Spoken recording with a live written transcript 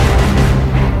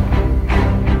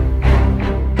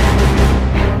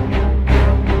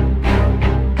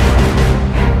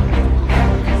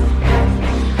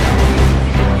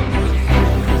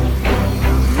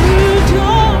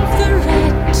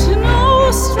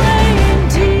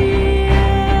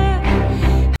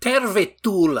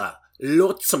Petula,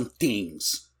 lotsam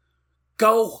things.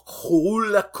 Kau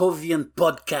hula kovian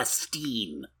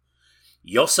podcastin.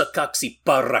 Yosakaksi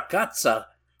parakatsa,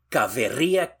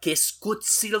 kaveria keskut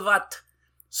silvat,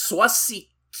 swasi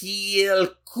kiel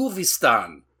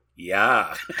kuvistan.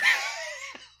 Ja.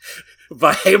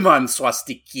 Vaheman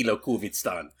swasti kilo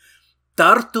kuvistan.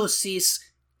 Tartusis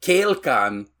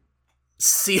kelkan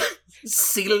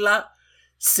silla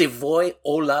se voi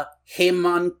olla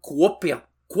heman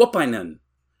kuopainen.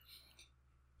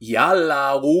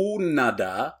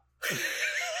 Jalaunada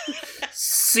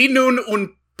sinun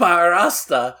un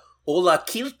parasta olla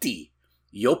kilti.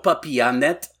 Jopa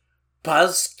pianet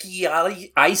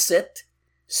paskiaiset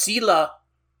sillä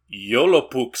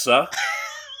jolopuksa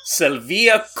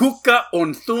selvia kuka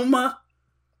on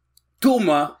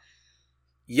tuma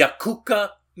ja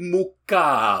kuka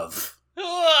mukav.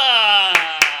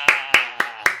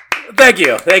 Thank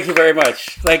you very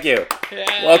much. Thank you.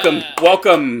 Yeah.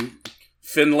 Welcome,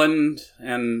 Finland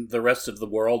and the rest of the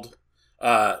world,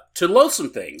 to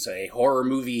Loathsome Things, a horror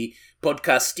movie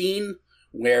podcastin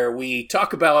where we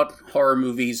talk about horror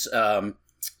movies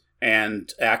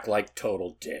and act like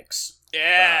total dicks.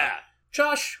 Yeah.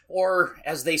 Josh, or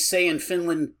as they say in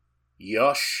Finland,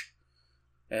 Josh.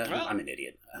 I'm an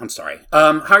idiot. I'm sorry.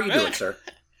 How are you doing, sir?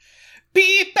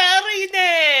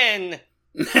 Piparinen!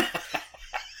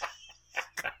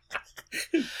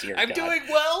 I'm God. doing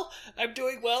well. I'm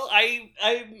doing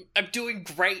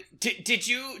great.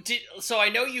 So I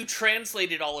know you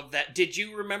translated all of that. Did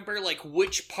you remember like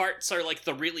which parts are like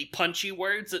the really punchy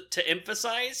words to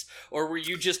emphasize, or were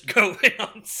you just going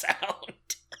on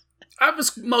sound? I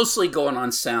was mostly going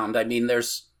on sound. I mean,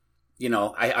 there's,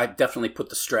 I definitely put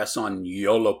the stress on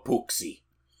Yolopuksi.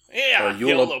 Yeah,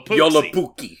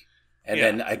 Yolopuki. And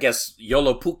then I guess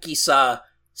Yolopuki sa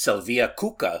Selvia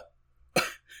Kuka.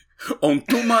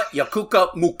 Ontuma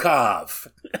Yakuka Mukav.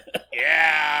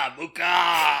 Yeah,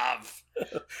 Mukav.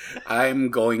 I'm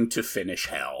going to finish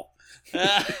hell.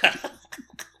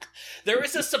 There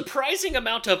is a surprising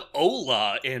amount of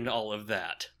Ola in all of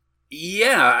that.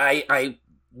 Yeah, I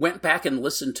went back and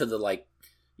listened to the,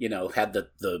 had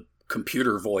the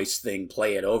computer voice thing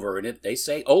play it over, and they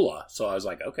say Ola. So I was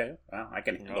like, okay, well, I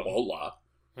can handle Ola.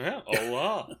 Yeah,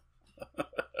 Ola.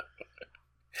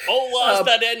 Ola's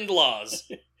that end laws.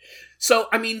 So,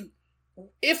 I mean,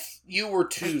 if you were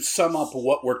to sum up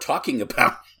what we're talking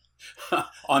about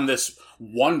on this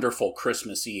wonderful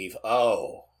Christmas Eve,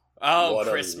 what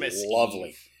Christmas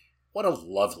Eve. What a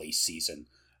lovely season.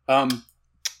 Thank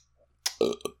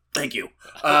you.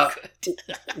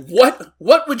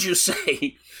 What would you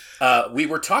say we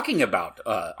were talking about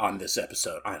on this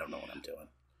episode? I don't know what I'm doing.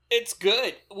 It's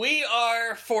good. We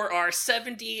are, for our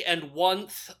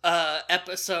 71st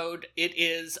episode, it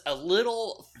is a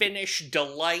little Finnish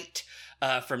delight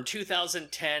from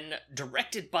 2010,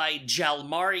 directed by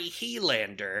Jalmari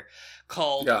Helander,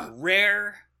 called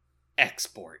Rare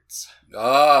Exports.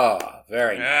 Oh,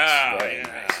 very nice. Very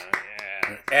nice.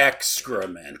 Yeah.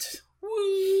 Excrement.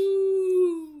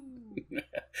 Woo!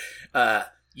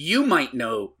 You might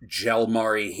know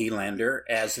Jalmari Helander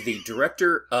as the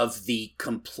director of the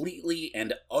completely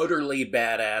and utterly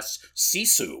badass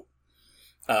Sisu,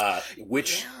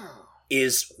 which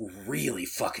is really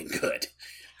fucking good.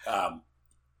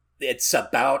 It's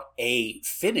about a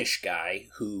Finnish guy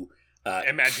who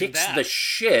kicks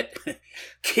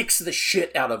the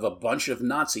shit out of a bunch of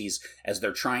Nazis as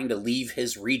they're trying to leave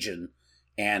his region,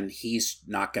 and he's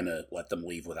not gonna let them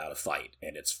leave without a fight,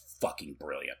 and it's fucking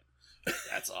brilliant.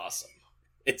 That's awesome.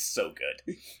 It's so good.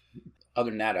 Other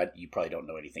than that, you probably don't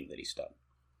know anything that he's done.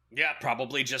 Yeah,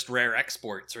 probably just Rare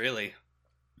Exports, really.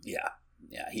 Yeah.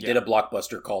 He did a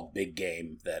blockbuster called Big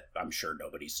Game that I'm sure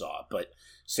nobody saw, but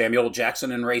Samuel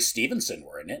Jackson and Ray Stevenson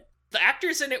were in it. The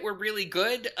actors in it were really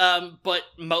good, but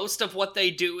most of what they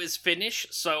do is Finnish,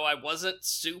 so I wasn't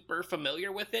super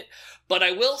familiar with it. But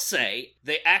I will say,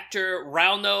 the actor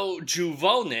Rauno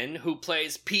Juvonen, who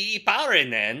plays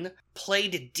Piiparinen,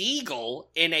 played Deagle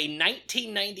in a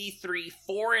 1993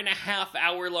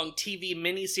 4.5-hour-long TV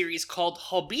miniseries called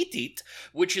Hobbitit,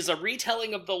 which is a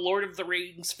retelling of the Lord of the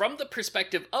Rings from the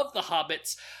perspective of the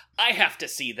Hobbits. I have to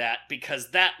see that,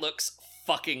 because that looks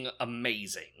fucking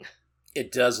amazing.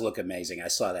 It does look amazing. I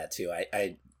saw that too.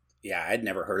 I'd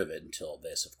never heard of it until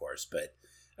this, of course. But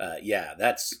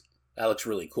that looks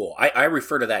really cool. I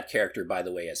refer to that character, by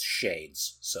the way, as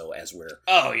Shades. So as we're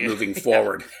moving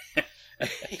forward,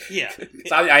 yeah,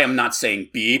 I am not saying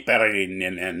beep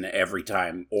every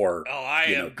time, or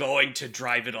I am going to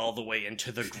drive it all the way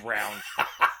into the ground.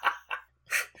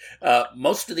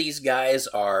 Most of these guys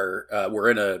were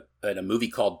in a in a movie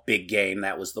called Big Game.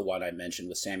 That was the one I mentioned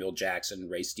with Samuel Jackson,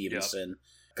 Ray Stevenson. Yep.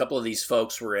 A couple of these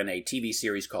folks were in a TV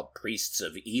series called Priests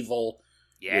of Evil,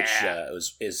 which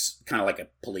is kind of like a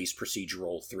police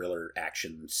procedural thriller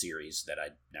action series that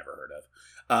I'd never heard of.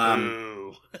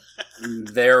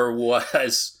 There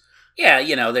was,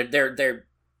 they're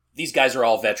these guys are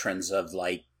all veterans of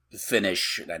like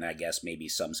Finnish and I guess maybe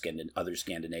some other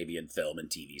Scandinavian film and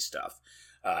TV stuff.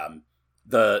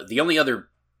 The only other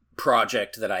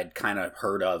project that I'd kind of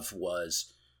heard of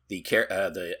was the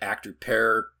actor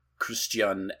Per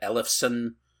Christian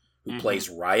Ellefsen, who plays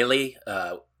Riley,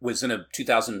 was in a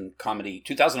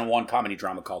 2001 comedy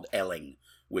drama called Elling,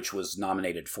 which was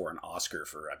nominated for an Oscar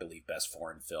for, I believe, Best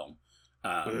Foreign Film.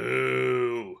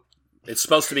 It's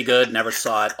supposed to be good, never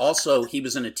saw it. Also, he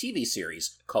was in a TV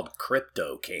series called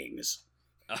Crypto Kings.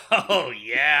 Oh,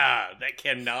 yeah, that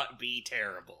cannot be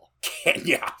terrible.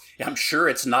 Yeah, I'm sure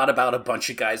it's not about a bunch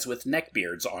of guys with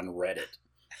neckbeards on Reddit.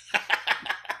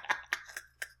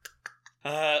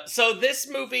 So this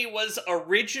movie was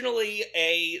originally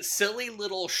a silly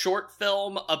little short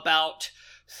film about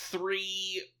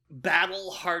 3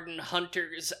 battle-hardened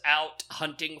hunters out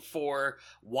hunting for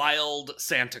wild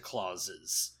Santa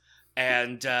Clauses.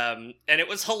 And it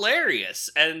was hilarious.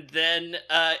 And then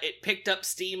it picked up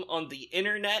steam on the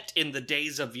internet in the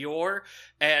days of yore.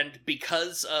 And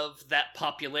because of that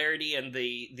popularity and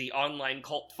the online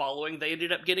cult following, they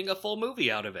ended up getting a full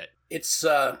movie out of it. It's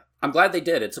I'm glad they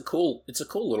did. It's a cool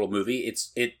little movie.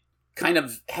 It kind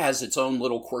of has its own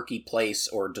little quirky place,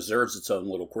 or deserves its own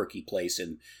little quirky place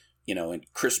in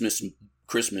Christmas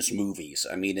movies.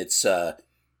 I mean, it's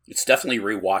definitely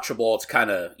rewatchable. It's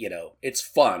kind of, it's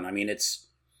fun. I mean,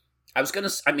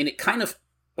 it kind of,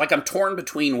 like, I'm torn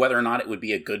between whether or not it would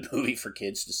be a good movie for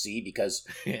kids to see, because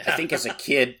I think as a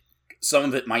kid, some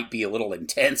of it might be a little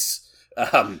intense.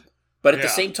 But at the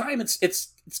same time,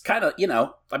 it's kind of,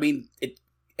 I mean, it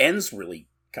ends really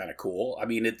kind of cool. I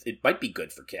mean, it might be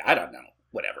good for kids. I don't know.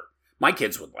 Whatever. My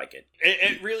kids would like it.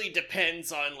 It really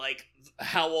depends on, like,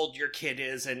 how old your kid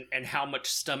is and how much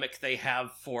stomach they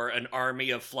have for an army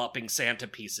of flopping Santa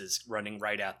pieces running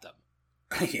right at them.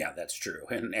 Yeah, that's true.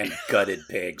 And gutted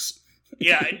pigs.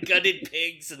 Yeah, and gutted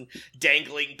pigs and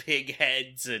dangling pig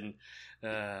heads and...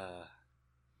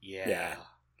 Yeah.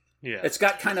 It's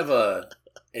got kind of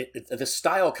the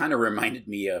style kind of reminded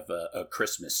me of a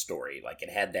Christmas Story. Like, it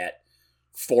had that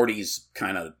 40s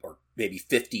kind of, or maybe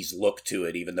 50s look to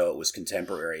it, even though it was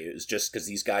contemporary. It was just because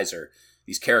these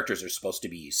characters are supposed to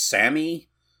be Sami,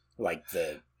 like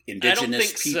the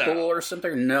indigenous people or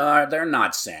something. No, they're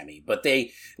not Sami, but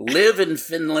they live in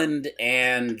Finland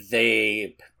and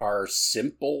they are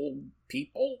simple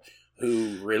people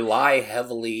who rely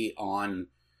heavily on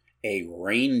a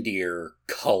reindeer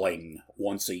culling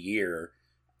once a year,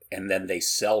 and then they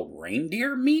sell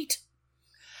reindeer meat?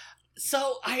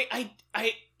 So I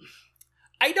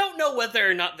don't know whether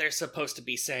or not they're supposed to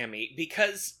be Sami,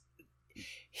 because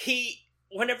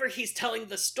whenever he's telling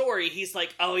the story, he's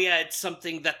like, oh yeah, it's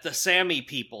something that the Sami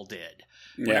people did.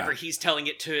 Whenever he's telling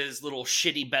it to his little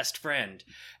shitty best friend.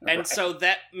 And so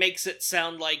that makes it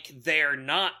sound like they're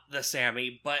not the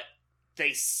Sami, but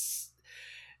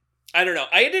I don't know.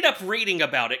 I ended up reading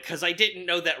about it because I didn't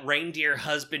know that reindeer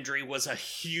husbandry was a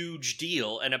huge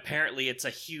deal, and apparently it's a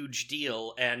huge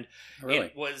deal, and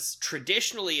it was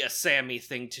traditionally a Sami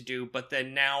thing to do, but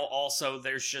then now also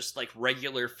there's just like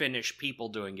regular Finnish people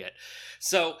doing it.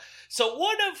 So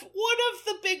one of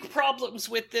the big problems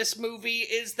with this movie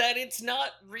is that it's not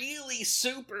really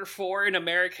super for an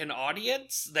American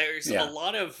audience. There's a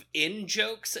lot of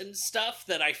in-jokes and stuff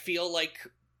that I feel like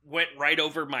went right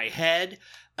over my head.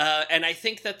 And I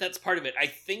think that that's part of it. I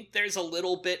think there's a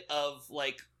little bit of,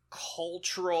 like,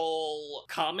 cultural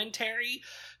commentary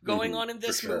going on in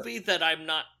this movie that I'm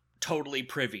not totally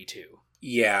privy to.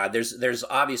 Yeah, there's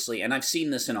obviously, and I've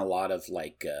seen this in a lot of,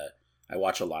 like, I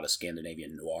watch a lot of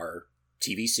Scandinavian noir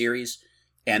TV series,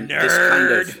 and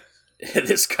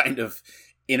this kind of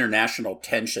international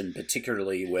tension,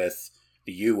 particularly with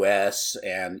the U.S.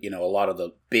 and, a lot of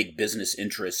the big business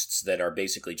interests that are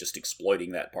basically just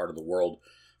exploiting that part of the world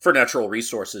for natural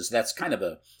resources. That's kind of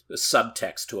a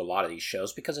subtext to a lot of these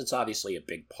shows, because it's obviously a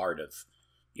big part of,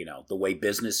 the way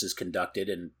business is conducted,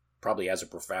 and probably has a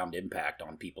profound impact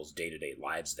on people's day-to-day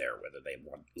lives there, whether they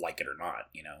like it or not,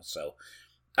 So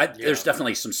there's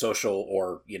definitely some social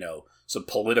or, some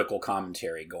political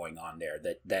commentary going on there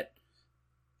that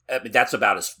I mean, that's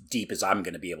about as deep as I'm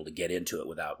going to be able to get into it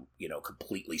without,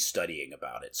 completely studying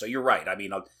about it. So you're right. I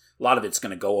mean, a lot of it's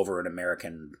going to go over an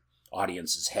American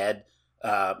audience's head.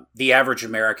 The average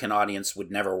American audience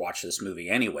would never watch this movie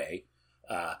anyway.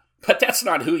 But that's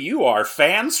not who you are,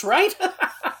 fans, right?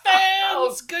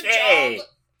 Fans, good job.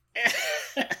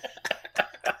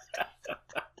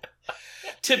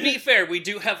 To be fair, we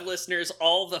do have listeners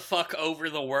all the fuck over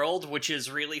the world, which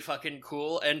is really fucking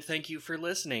cool, and thank you for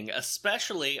listening.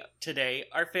 Especially today,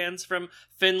 our fans from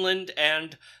Finland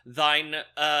and thine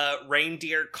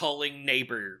reindeer-calling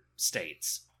neighbor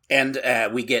states. And I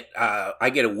get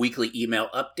a weekly email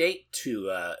update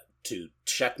to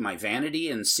check my vanity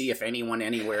and see if anyone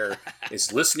anywhere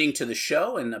is listening to the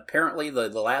show. And apparently the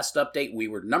last update, we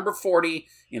were number 40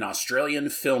 in Australian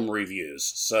film reviews.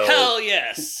 So hell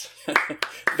yes.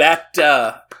 That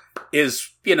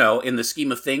is, in the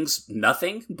scheme of things,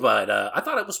 nothing. But I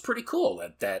thought it was pretty cool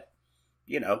that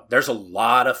there's a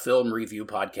lot of film review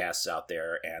podcasts out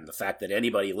there. And the fact that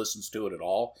anybody listens to it at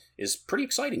all is pretty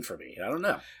exciting for me. I don't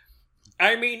know.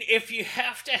 I mean, if you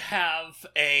have to have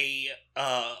a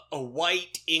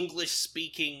white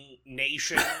English-speaking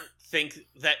nation think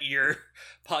that your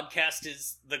podcast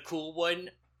is the cool one,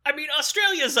 I mean,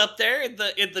 Australia's up there in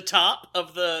the top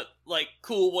of the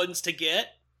cool ones to get.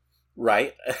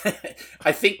 Right.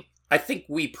 I think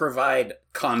we provide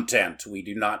content. We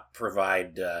do not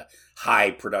provide high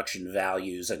production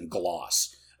values and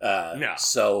gloss. No.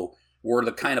 So we're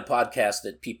the kind of podcast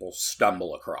that people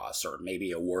stumble across, or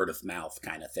maybe a word of mouth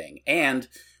kind of thing. And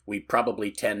we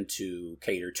probably tend to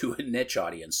cater to a niche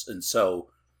audience. And so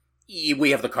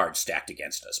we have the cards stacked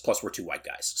against us. Plus, we're two white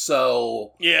guys.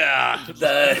 So yeah,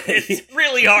 it's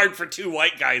really hard for two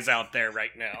white guys out there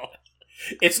right now.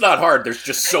 It's not hard. There's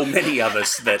just so many of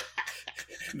us that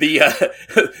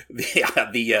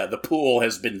the pool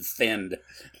has been thinned.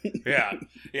 Yeah.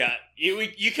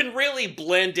 You can really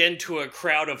blend into a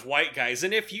crowd of white guys,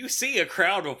 and if you see a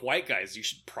crowd of white guys, you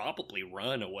should probably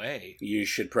run away.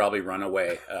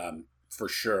 For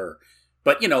sure.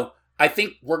 But I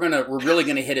think we're really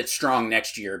gonna hit it strong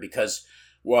next year because,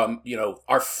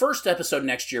 our first episode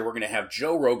next year we're gonna have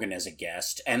Joe Rogan as a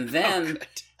guest, and then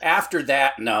after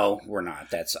that, no, we're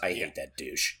not. I hate that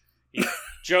douche. Yeah.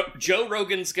 Joe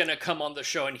Rogan's gonna come on the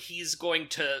show, and he's going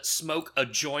to smoke a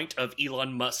joint of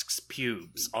Elon Musk's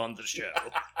pubes on the show.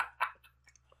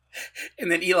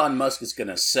 And then Elon Musk is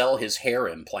gonna sell his hair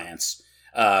implants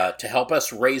to help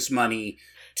us raise money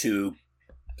to...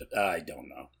 I don't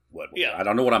know. I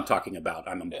don't know what I'm talking about.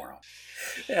 I'm a moron.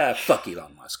 Fuck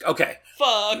Elon Musk. Okay.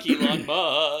 Fuck Elon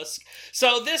Musk.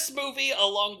 So this movie,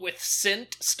 along with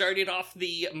Sint, started off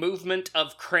the movement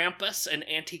of Krampus and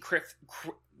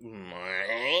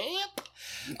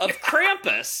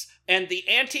Krampus and the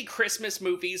anti-Christmas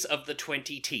movies of the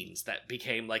 2010s. That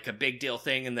became a big deal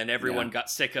thing, and then everyone got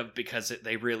sick of because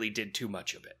they really did too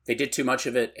much of it. They did too much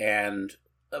of it, and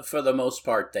for the most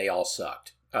part, they all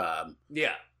sucked.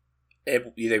 Yeah.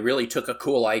 They really took a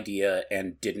cool idea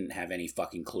and didn't have any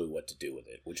fucking clue what to do with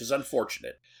it, which is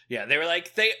unfortunate. Yeah, they were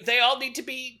like, they all need to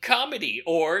be comedy,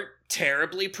 or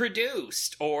terribly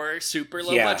produced, or super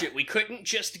low budget. We couldn't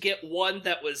just get one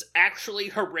that was actually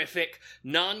horrific,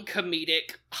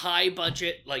 non-comedic, high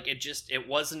budget. It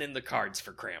wasn't in the cards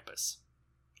for Krampus.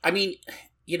 I mean,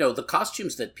 the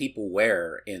costumes that people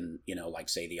wear in,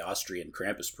 say the Austrian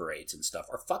Krampus parades and stuff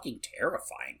are fucking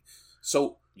terrifying.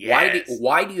 So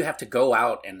why do you have to go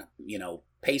out and,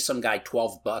 pay some guy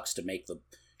 $12 to make the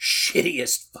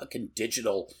shittiest fucking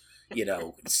digital,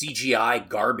 CGI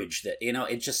garbage that,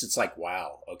 it's like,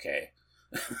 wow, okay.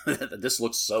 This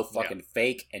looks so fucking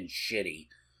fake and shitty.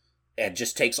 And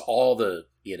just takes all the,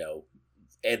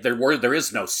 there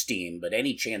is no steam, but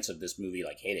any chance of this movie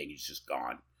hitting is just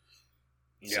gone.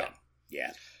 Yeah.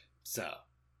 So,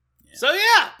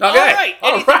 yeah. Okay. All right.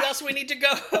 Anything else we need to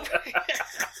go over?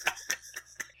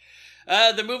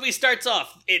 The movie starts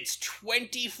off, it's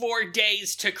 24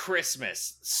 days to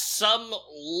Christmas. Some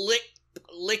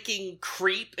licking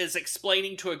creep is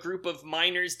explaining to a group of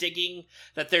miners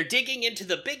that they're digging into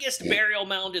the biggest burial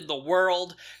mound in the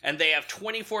world, and they have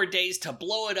 24 days to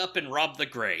blow it up and rob the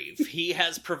grave. He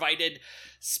has provided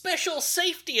special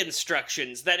safety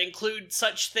instructions that include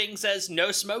such things as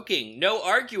no smoking, no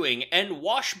arguing, and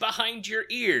wash behind your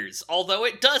ears. Although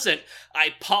it doesn't.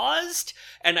 I paused,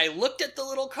 and I looked at the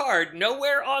little card.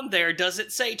 Nowhere on there does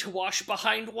it say to wash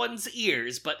behind one's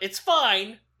ears, but it's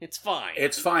fine. It's fine.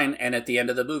 It's fine, and at the end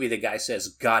of the movie, the guy says,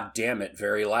 "God damn it,"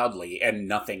 very loudly, and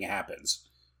nothing happens.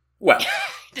 Well,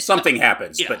 something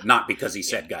happens, but not because he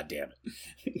said, "God damn it."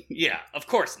 Yeah, of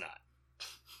course not.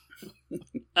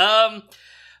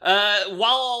 While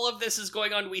all of this is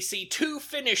going on, we see two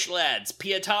Finnish lads,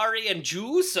 Pietari and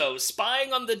Juuso,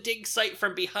 spying on the dig site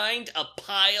from behind a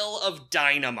pile of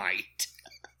dynamite.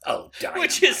 Oh, dynamite.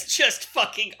 Which is just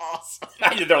fucking awesome.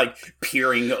 They're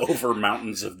peering over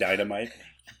mountains of dynamite.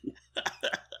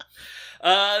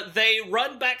 They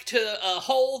run back to a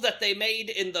hole that they made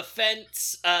in the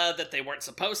fence that they weren't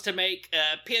supposed to make.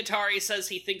 Pietari says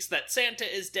he thinks that Santa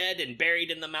is dead and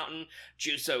buried in the mountain.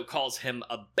 Juso calls him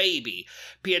a baby.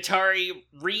 Pietari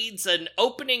reads an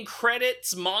opening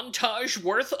credits montage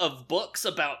worth of books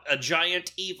about a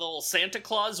giant evil Santa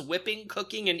Claus whipping,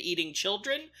 cooking, and eating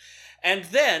children. And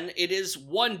then it is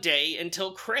one day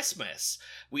until Christmas.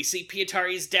 We see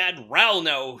Pietari's dad,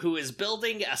 Rauno, who is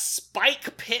building a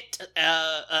spike pit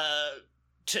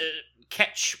to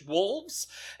catch wolves,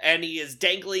 and he is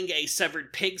dangling a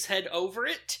severed pig's head over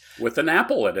it. With an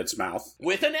apple in its mouth.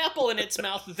 With an apple in its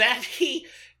mouth that he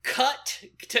cut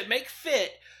to make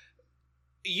fit,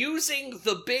 using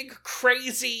the big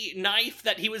crazy knife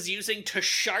that he was using to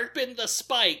sharpen the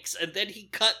spikes, and then he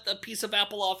cut the piece of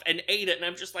apple off and ate it, and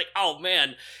I'm just like, oh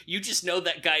man, you just know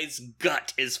that guy's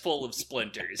gut is full of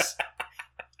splinters.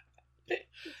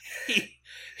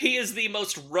 He is the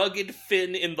most rugged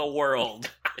Finn in the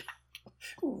world.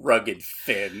 Rugged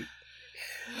Finn.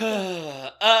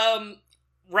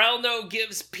 Rauno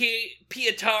gives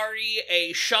Pietari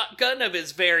a shotgun of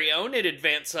his very own in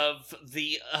advance of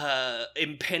the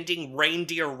impending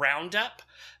reindeer roundup.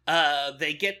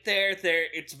 They get there,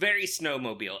 it's very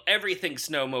snowmobile. Everything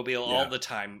snowmobile all the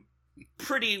time.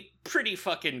 Pretty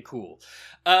fucking cool.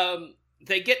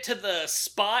 They get to the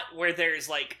spot where there's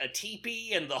like a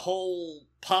teepee and the whole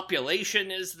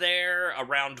population is there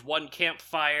around one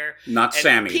campfire. Not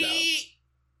Sammy,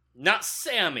 though. Not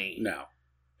Sammy. No.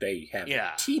 They have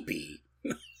a teepee.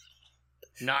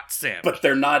 Not Sammy. But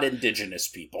they're not indigenous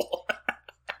people.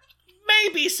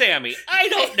 Maybe Sammy. I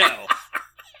don't know.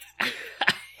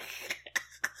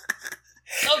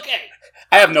 Okay.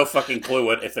 I have no fucking clue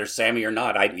if they're Sammy or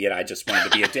not. I just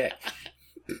wanted to be a dick.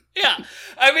 Yeah.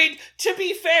 I mean, to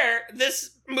be fair,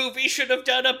 this movie should have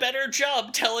done a better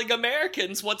job telling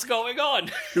Americans what's going on.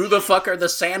 Who the fuck are the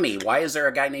Sammy? Why is there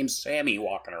a guy named Sammy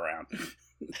walking around?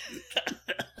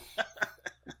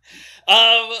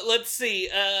 Let's see.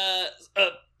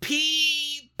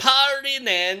 P.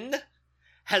 Parinen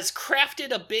has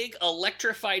crafted a big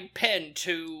electrified pen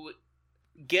to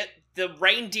get the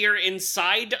reindeer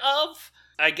inside of,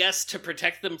 I guess, to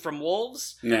protect them from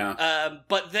wolves. Yeah.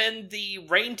 But then the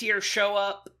reindeer show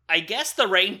up. I guess the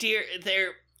reindeer,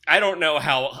 I don't know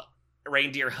how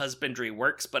reindeer husbandry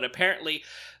works, but apparently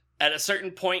at a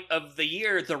certain point of the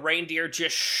year, the reindeer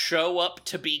just show up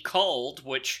to be culled,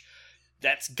 which...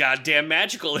 that's goddamn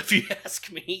magical, if you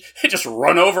ask me. They just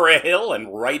run over a hill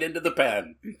and right into the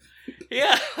pen.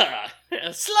 Yeah.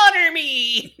 Slaughter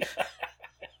me!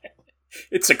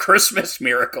 It's a Christmas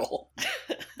miracle.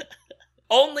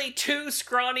 Only 2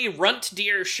 scrawny runt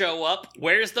deer show up.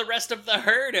 Where's the rest of the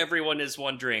herd, everyone is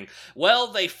wondering? Well,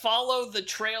 they follow the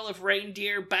trail of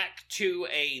reindeer back to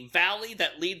a valley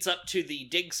that leads up to the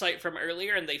dig site from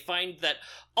earlier, and they find that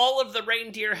all of the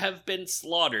reindeer have been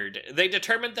slaughtered. They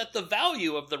determined that the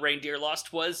value of the reindeer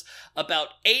lost was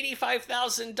about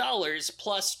 $85,000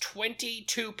 plus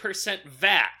 22%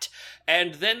 VAT.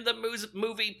 And then the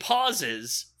movie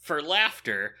pauses for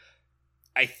laughter.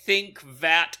 I think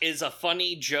VAT is a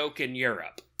funny joke in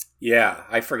Europe. Yeah,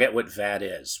 I forget what VAT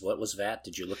is. What was VAT?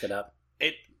 Did you look it up?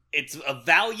 It's a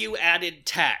value-added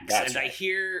tax. That's and right.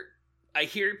 I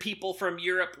hear people from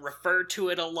Europe refer to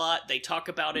it a lot. They talk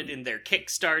about it in their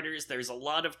Kickstarters. There's a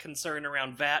lot of concern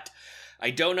around VAT. I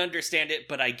don't understand it,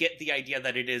 but I get the idea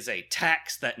that it is a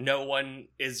tax that no one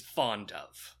is fond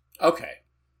of. Okay,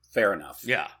 fair enough.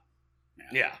 Yeah.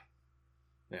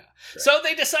 So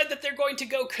they decide that they're going to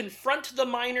go confront the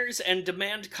miners and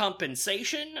demand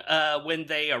compensation. When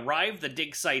they arrive, the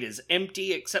dig site is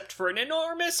empty except for an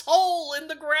enormous hole in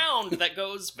the ground that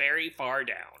goes very far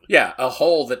down. Yeah, a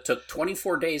hole that took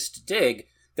 24 days to dig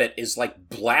that is like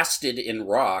blasted in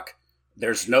rock.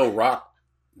 There's no rock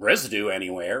residue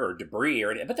anywhere or debris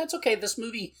or anything, but that's okay. This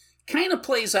movie kind of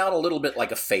plays out a little bit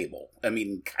like a fable. I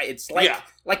mean, it's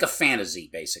like a fantasy,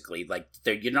 basically. Like,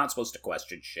 you're not supposed to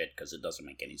question shit because it doesn't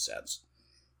make any sense.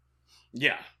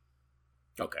 Yeah.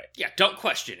 Okay. Yeah, don't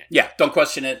question it. Yeah, don't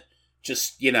question it.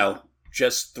 Just,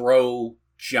 just throw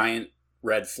giant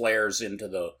red flares into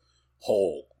the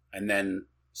hole and then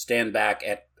stand back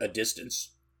at a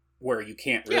distance where you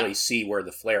can't really see where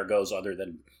the flare goes other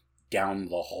than down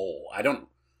the hole.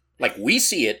 We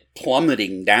see it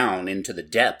plummeting down into the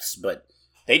depths, but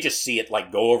they just see it,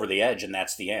 go over the edge, and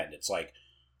that's the end. It's like,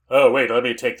 oh, wait, let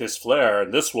me take this flare,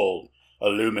 and this will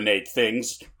illuminate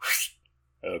things.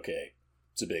 Okay,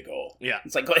 it's a big hole. Yeah.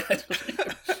 It's like...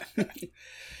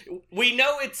 We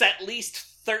know it's at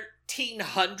least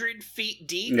 1,300 feet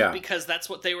deep, because that's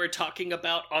what they were talking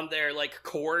about on their, like,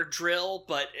 core drill,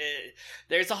 but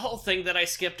there's a whole thing that I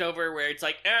skipped over where it's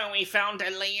like, oh, we found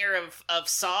a layer of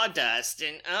sawdust,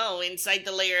 and oh, inside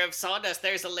the layer of sawdust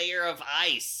there's a layer of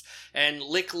ice, and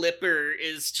Lick Lipper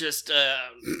is just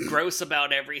gross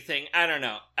about everything. I don't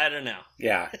know.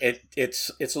 Yeah,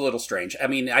 it's a little strange. I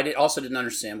mean, I also didn't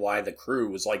understand why the crew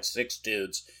was like 6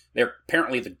 dudes. They're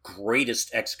apparently the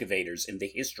greatest excavators in the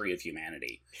history of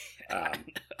humanity.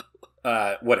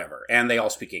 Whatever. And they all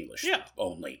speak English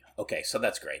only. Okay, so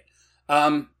that's great.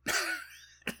 Doesn't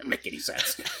make any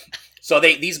sense. So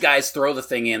these guys throw the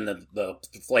thing in, the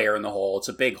flare in the hole. It's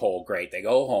a big hole. Great. They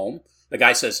go home. The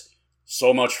guy says,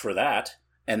 so much for that.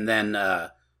 And then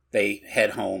they head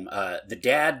home. The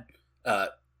dad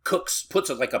puts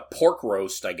like a pork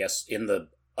roast, I guess, in the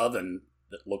oven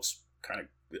that looks kind of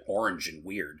orange and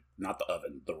weird. Not the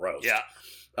oven, the roast. Yeah.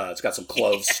 It's got some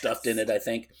cloves stuffed in it, I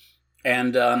think.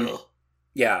 And, and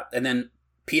then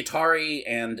Pietari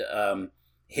and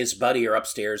his buddy are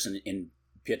upstairs in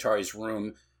Pietari's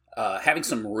room having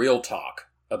some real talk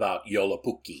about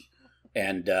Joulupukki.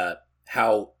 And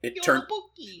how it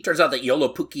turns out that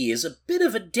Joulupukki is a bit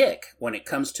of a dick when it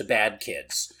comes to bad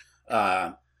kids.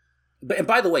 And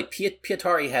by the way,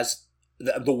 Pietari has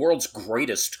the world's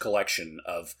greatest collection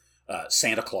of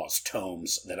Santa Claus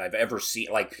tomes that I've ever seen.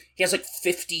 Like, he has like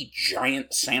 50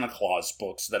 giant Santa Claus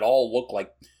books that all look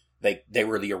like they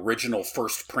were the original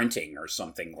first printing or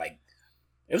something. Like,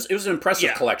 it was an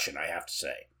impressive collection, I have to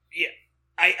say. Yeah.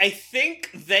 I think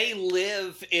they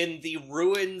live in the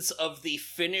ruins of the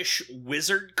Finnish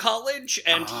Wizard College,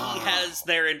 and he has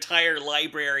their entire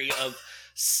library of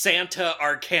Santa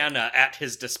Arcana at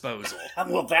his disposal.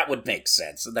 Well, that would make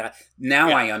sense.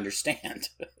 I understand.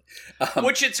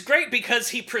 Which it's great because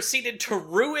he proceeded to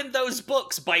ruin those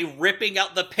books by ripping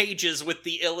out the pages with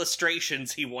the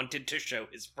illustrations he wanted to show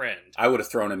his friend. I would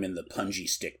have thrown him in the punji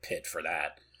stick pit for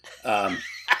that.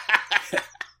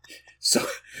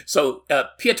 So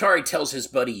Pietari tells his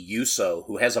buddy Yuso,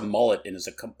 who has a mullet and is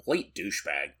a complete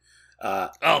douchebag.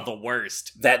 The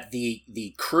worst. That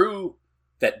the crew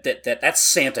that's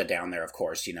Santa down there, of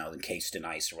course, encased in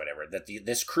ice or whatever. That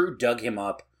this crew dug him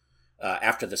up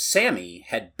after the Sami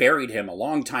had buried him a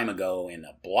long time ago in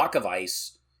a block of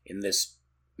ice in this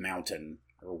mountain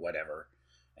or whatever.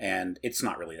 And it's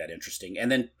not really that interesting.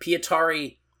 And then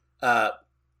Pietari,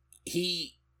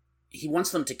 he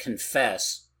wants them to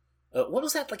confess. What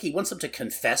was that? Like, he wants them to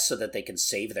confess so that they can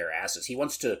save their asses. He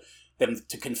wants them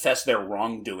to confess their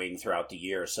wrongdoing throughout the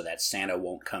year so that Santa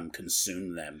won't come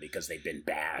consume them because they've been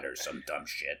bad or some dumb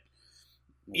shit.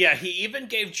 Yeah, he even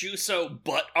gave Juso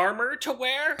butt armor to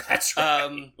wear. That's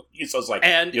right. Juso's like,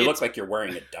 you look like you're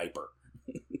wearing a diaper.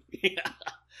 Yeah.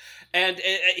 And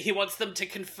he wants them to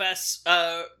confess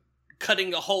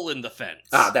cutting a hole in the fence.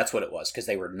 That's what it was, because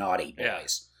they were naughty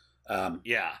boys.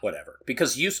 Whatever.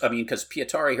 Because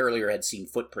Pietari earlier had seen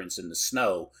footprints in the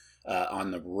snow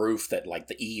on the roof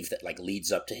the eave that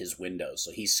leads up to his window,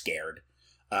 so he's scared.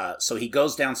 So he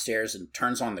goes downstairs and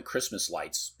turns on the Christmas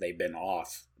lights. They've been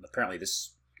off. Apparently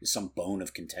this is some bone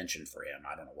of contention for him.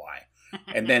 I don't know why.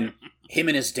 And then him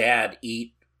and his dad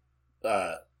eat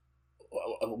as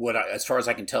far as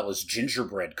I can tell, is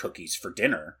gingerbread cookies for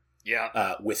dinner.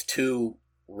 Yeah. With 2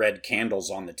 red candles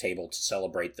on the table to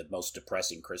celebrate the most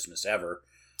depressing Christmas ever.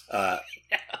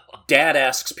 Dad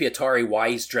asks Pietari why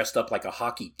he's dressed up like a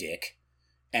hockey dick,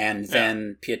 and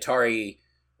then Pietari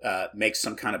makes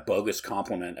some kind of bogus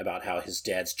compliment about how his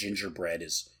dad's gingerbread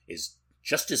is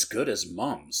just as good as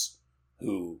Mum's,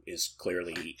 who is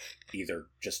clearly either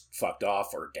just fucked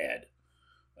off or dead.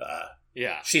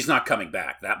 She's not coming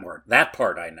back. That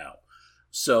part I know.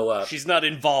 So she's not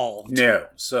involved. No.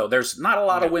 So there's not a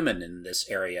lot of women in this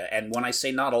area, and when I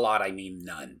say not a lot, I mean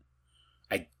none.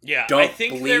 I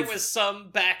think there was some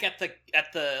back at the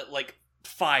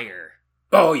fire.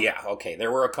 Oh yeah, okay.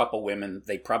 There were a couple women.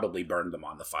 They probably burned them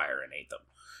on the fire and ate them.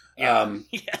 Yeah.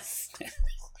 Yes.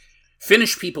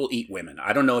 Finnish people eat women.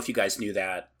 I don't know if you guys knew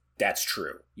that. That's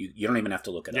true. You don't even have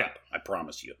to look it up. I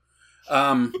promise you.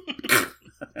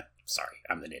 Sorry,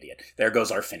 I'm an idiot. There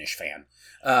goes our Finnish fan.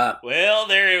 Well,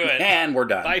 there you went. And we're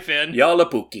done. Bye, Finn.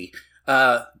 Joulupukki.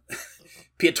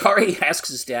 Pietari asks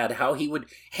his dad how he would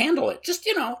handle it. Just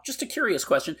a curious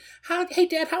question. Hey,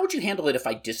 Dad, how would you handle it if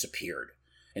I disappeared?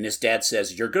 And his dad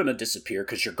says, you're going to disappear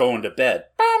because you're going to bed.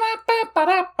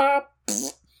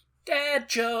 Dad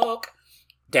joke.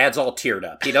 Dad's all teared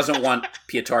up. He doesn't want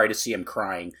Pietari to see him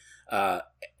crying.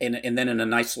 And then in a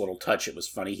nice little touch, it was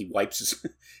funny. He wipes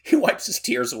his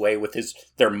tears away with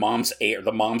the mom's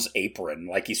apron,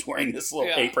 like he's wearing this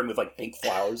little apron with like pink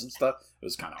flowers and stuff. It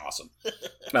was kind of awesome.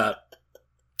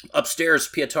 Upstairs,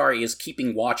 Pietari is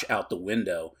keeping watch out the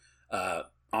window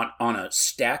on a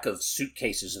stack of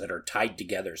suitcases that are tied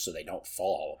together so they don't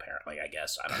fall, apparently, I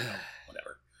guess. I don't know.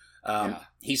 Whatever.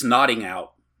 He's nodding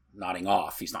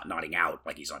off. He's not nodding out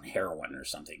like he's on heroin or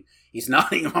something. He's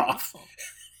nodding off.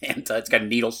 And it's got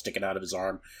needles sticking out of his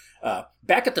arm.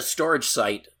 Back at the storage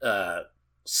site,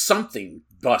 something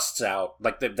busts out.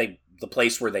 Like the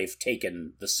place where they've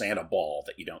taken the Santa ball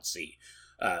that you don't see.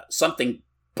 Something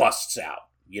busts out.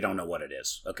 You don't know what it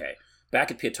is. Okay.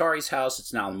 Back at Pietari's house,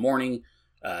 it's now in the morning.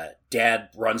 Dad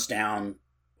runs down,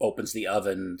 opens the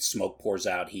oven, smoke pours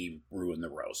out. He ruined the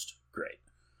roast. Great.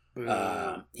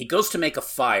 He goes to make a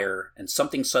fire, and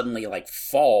something suddenly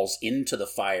falls into the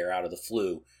fire out of the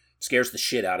flue. Scares the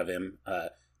shit out of him.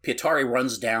 Pietari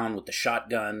runs down with the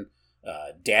shotgun.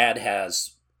 Dad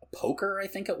has a poker, I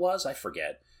think it was. I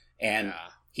forget. And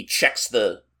he checks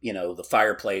the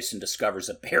fireplace and discovers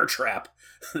a bear trap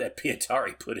that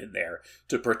Pietari put in there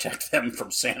to protect them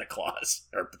from Santa Claus.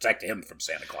 Or protect him from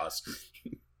Santa Claus.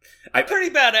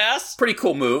 Pretty badass. Pretty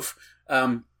cool move.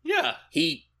 Yeah.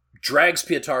 He drags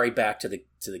Pietari back to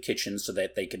the kitchen so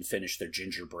that they can finish their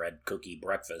gingerbread cookie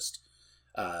breakfast.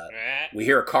 We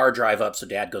hear a car drive up, so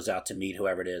Dad goes out to meet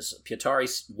whoever it is. Pietari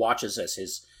watches as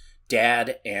his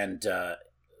dad and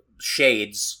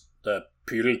Shades, the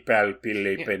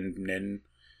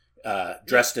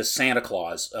dressed as Santa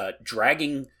Claus,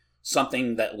 dragging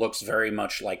something that looks very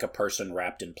much like a person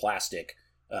wrapped in plastic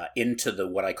into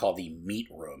what I call the meat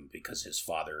room, because his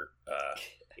father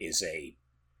is a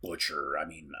butcher. I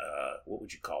mean, what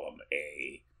would you call him?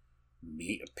 A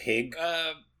pig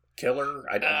killer?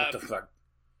 I don't know what the fuck.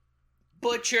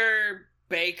 Butcher,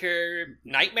 baker,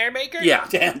 nightmare maker? Yeah,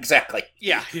 exactly.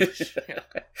 Yeah.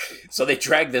 So they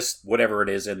drag this, whatever it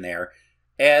is, in there.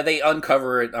 And they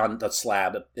uncover it on the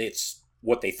slab. It's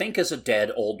what they think is a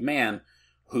dead old man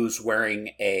who's wearing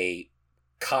a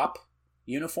cop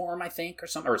uniform, I think, or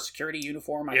something, or a security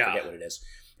uniform. I forget what it is.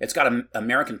 It's got an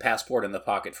American passport in the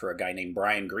pocket for a guy named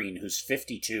Brian Green, who's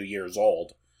 52 years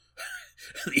old.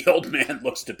 The old man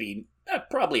looks to be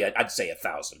probably, I'd say,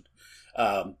 1,000.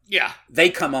 They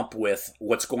come up with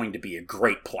what's going to be a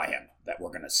great plan that we're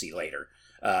going to see later.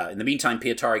 In the meantime,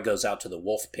 Pietari goes out to the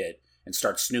wolf pit and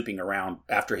starts snooping around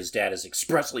after his dad has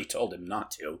expressly told him not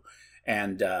to,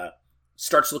 and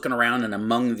starts looking around, and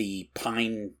among the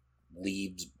pine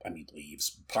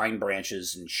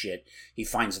branches and shit, he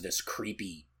finds this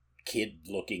creepy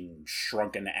kid-looking,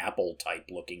 shrunken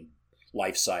apple-type-looking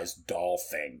life-size doll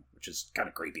thing, which is kind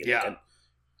of creepy looking.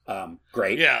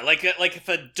 Great. Yeah, like if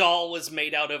a doll was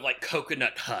made out of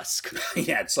coconut husk.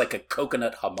 Yeah, it's like a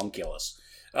coconut homunculus.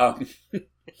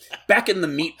 Back in the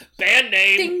meat... Band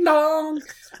name! Ding dong!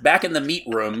 Back in the meat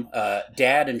room,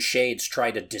 Dad and Shades try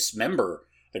to dismember...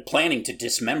 They're planning to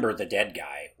dismember the dead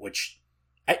guy, which...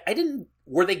 I didn't...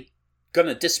 Were they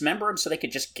gonna dismember him so they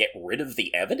could just get rid of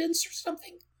the evidence or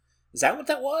something? Is that what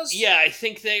that was? Yeah, I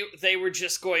think they were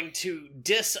just going to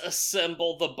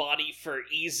disassemble the body for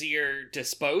easier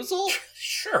disposal.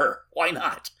 Sure, why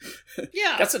not?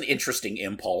 Yeah. That's an interesting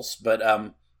impulse, but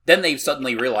then they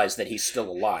suddenly realize that he's still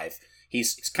alive.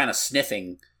 He's kind of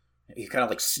sniffing. He kind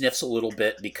of sniffs a little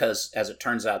bit because, as it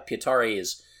turns out, Pietari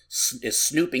is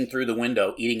snooping through the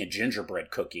window eating a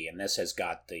gingerbread cookie, and this has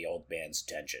got the old man's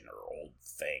attention, or old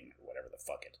thing, or whatever the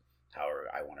fuck however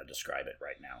I want to describe it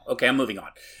right now. Okay, I'm moving on.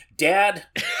 Dad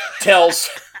tells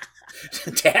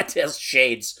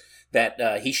Shades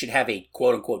that he should have a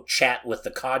quote-unquote chat with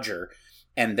the codger,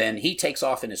 and then he takes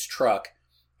off in his truck,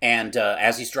 and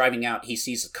as he's driving out, he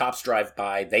sees the cops drive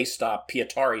by. They stop.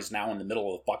 Pietari's now in the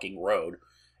middle of the fucking road,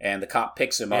 and the cop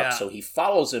picks him up, so he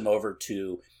follows him over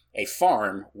to a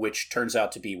farm, which turns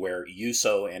out to be where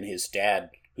Yuso and his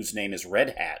dad, whose name is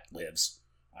Red Hat, lives.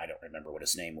 I don't remember what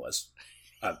his name was.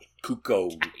 Kuko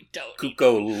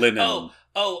Linen.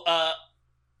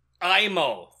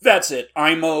 Imo. That's it.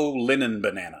 Imo Linen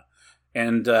Banana.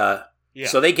 And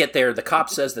so they get there. The cop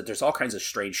says that there's all kinds of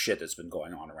strange shit that's been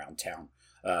going on around town.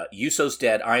 Yuso's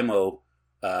dead. Imo,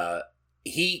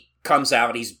 he comes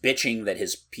out. He's bitching that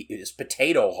his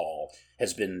potato haul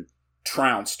has been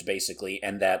trounced, basically,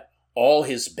 and that all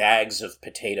his bags of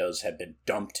potatoes have been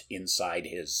dumped inside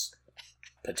his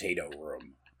potato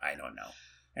room. I don't know.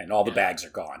 And all the bags are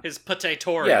gone. His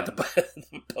potatorium. Yeah, the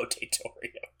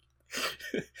potatorium.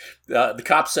 The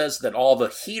cop says that all the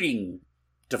heating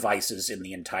devices in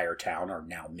the entire town are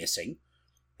now missing.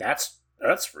 That's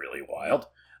really wild.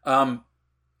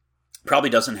 Probably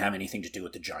doesn't have anything to do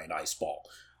with the giant ice ball.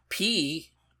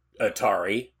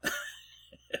 Atari,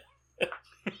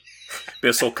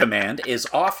 Bissell Command, is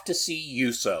off to see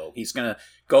Yuso. He's going to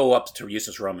go up to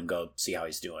Yuso's room and go see how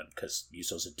he's doing, because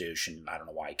Yuso's a douche, and I don't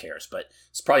know why he cares, but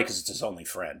it's probably because it's his only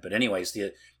friend. But anyways,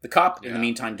 the cop, in the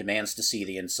meantime, demands to see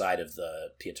the inside of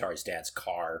the Pietari's dad's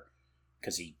car,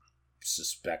 because he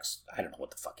suspects, I don't know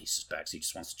what the fuck he suspects, he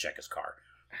just wants to check his car.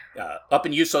 Up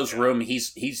in Yuso's room,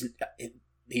 he's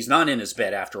not in his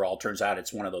bed after all. Turns out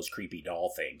it's one of those creepy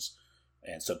doll things.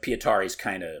 And so Pietari's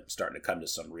kind of starting to come to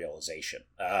some realization.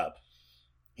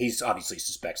 He's obviously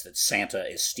suspects that Santa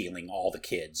is stealing all the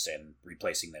kids and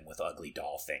replacing them with ugly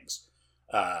doll things.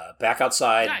 Back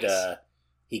outside, nice.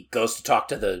 He goes to talk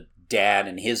to the dad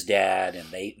and his dad,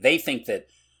 and they think that,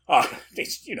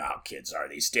 you know how kids are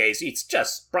these days.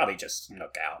 It's probably just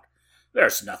snuck out.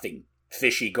 There's nothing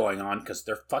fishy going on because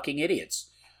they're fucking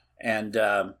idiots. And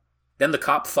then the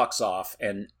cop fucks off,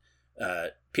 and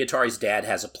Pietari's dad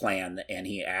has a plan, and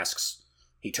he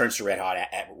turns to Red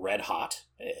Hot.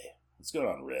 Hey, what's going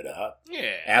on, Red Hot?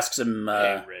 Yeah. Asks him,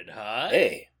 hey, Red Hot.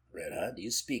 Hey, Red Hot, do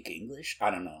you speak English? I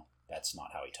don't know. That's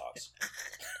not how he talks.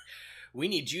 We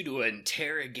need you to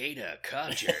interrogate a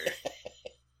codger.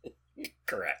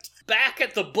 Correct. Back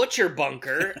at the butcher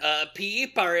bunker,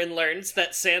 Piparin learns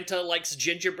that Santa likes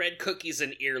gingerbread cookies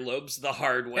and earlobes the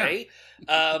hard way.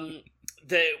 Yeah.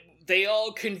 They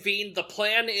all convene. The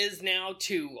plan is now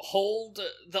to hold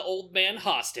the old man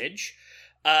hostage.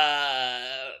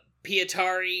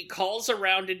 Pietari calls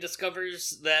around and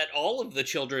discovers that all of the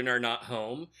children are not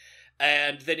home.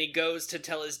 And then he goes to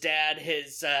tell his dad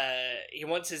he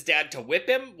wants his dad to whip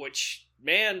him, which,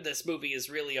 man, this movie is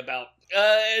really about.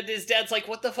 And his dad's like,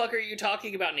 what the fuck are you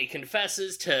talking about? And he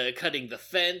confesses to cutting the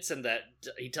fence, and that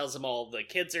he tells him all the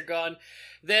kids are gone.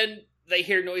 Then they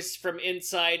hear noises from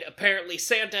inside. Apparently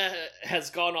Santa has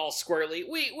gone all squirrely.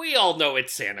 We all know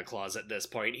it's Santa Claus at this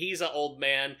point. He's an old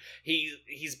man.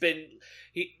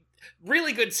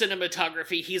 Really good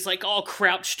cinematography. He's like all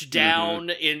crouched down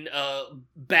in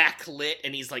backlit,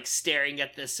 and he's like staring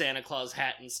at this Santa Claus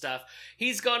hat and stuff.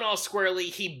 He's gone all squirrely.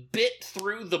 He bit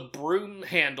through the broom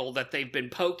handle that they've been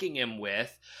poking him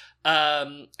with.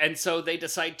 And so they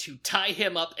decide to tie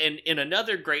him up, and in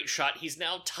another great shot, he's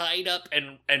now tied up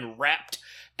and wrapped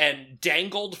and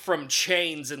dangled from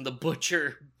chains in the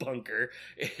butcher bunker,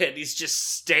 and he's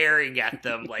just staring at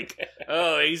them like,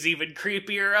 oh, he's even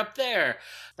creepier up there.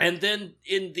 And then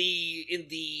in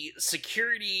the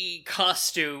security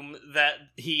costume that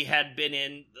he had been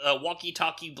in,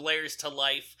 walkie-talkie blares to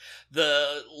life.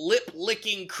 The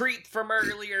lip-licking creep from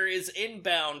earlier is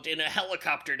inbound in a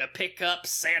helicopter to pick up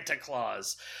Santa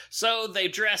Claus. So they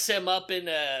dress him up in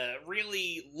a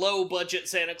really low-budget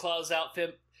Santa Claus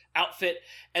outfit,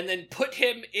 and then put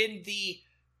him in the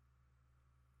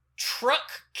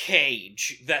truck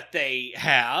cage that they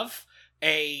have.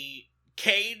 A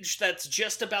cage that's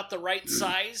just about the right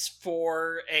size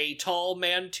for a tall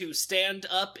man to stand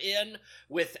up in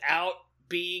without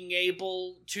being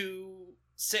able to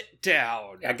sit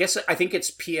down. I think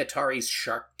it's Pietari's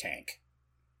Shark Tank.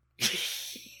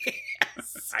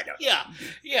 I don't know.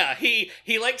 Yeah.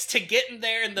 He likes to get in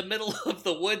there in the middle of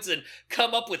the woods and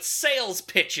come up with sales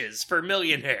pitches for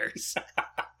millionaires.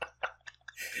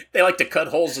 They like to cut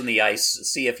holes in the ice,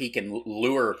 see if he can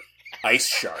lure ice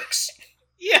sharks.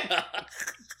 Yeah.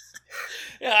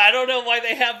 Yeah, I don't know why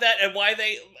they have that and why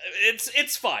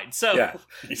it's fine. So, yeah,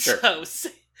 sure.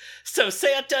 So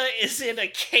Santa is in a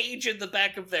cage in the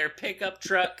back of their pickup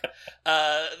truck.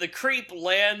 The creep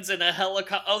lands in a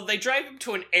helicopter. Oh, they drive him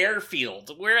to an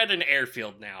airfield. We're at an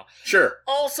airfield now. Sure.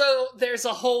 Also, there's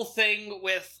a whole thing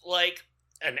with, like,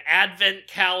 an advent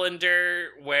calendar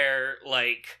where,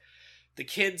 like, the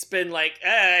kid's been like,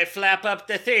 I flap up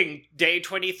the thing, day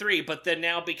 23. But then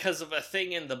now, because of a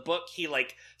thing in the book, he,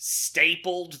 like,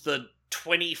 stapled the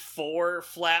 24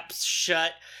 flaps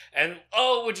shut, and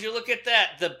oh, would you look at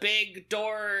that, the big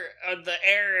door of the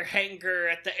air hangar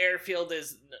at the airfield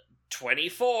is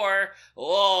 24.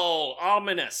 Oh,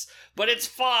 ominous. But it's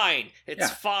fine.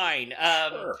 Fine.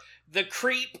 Sure. The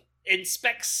creep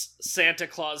inspects Santa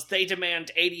Claus. They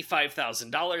demand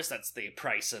 $85,000. That's the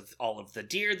price of all of the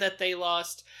deer that they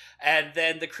lost. And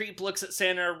then the creep looks at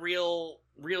Santa real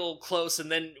close,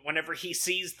 and then whenever he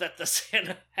sees that the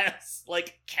Santa has,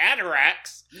 like,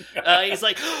 cataracts, he's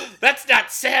like, oh, that's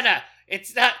not Santa!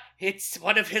 It's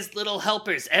one of his little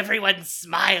helpers. Everyone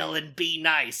smile and be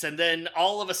nice. And then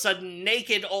all of a sudden,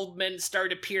 naked old men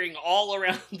start appearing all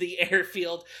around the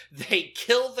airfield. They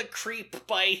kill the creep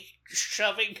by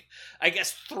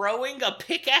throwing a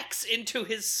pickaxe into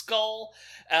his skull.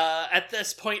 At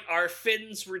this point, our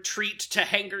Finns retreat to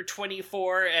Hangar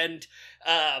 24, and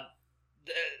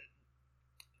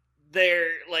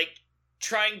they're, like,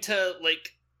 trying to,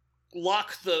 like,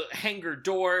 lock the hangar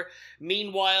door.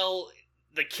 Meanwhile,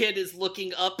 the kid is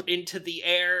looking up into the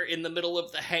air in the middle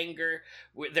of the hangar.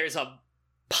 There's a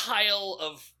pile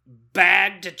of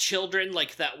bagged children,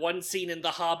 like that one scene in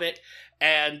The Hobbit,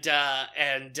 and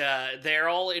they're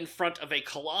all in front of a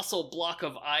colossal block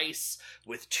of ice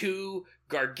with two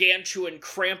gargantuan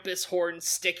Krampus horns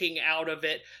sticking out of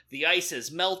it. The ice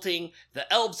is melting,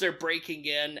 the elves are breaking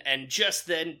in, and just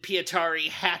then Pietari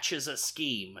hatches a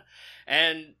scheme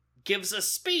and gives a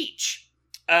speech.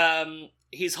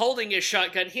 He's holding his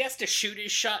shotgun. He has to shoot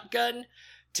his shotgun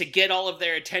to get all of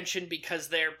their attention because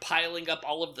they're piling up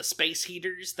all of the space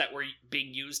heaters that were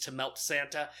being used to melt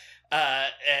Santa.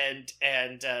 And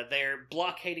they're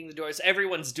blockading the doors.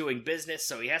 Everyone's doing business,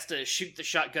 so he has to shoot the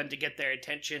shotgun to get their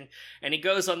attention. And he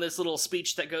goes on this little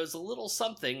speech that goes a little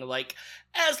something like,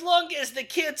 "As long as the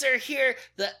kids are here,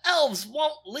 the elves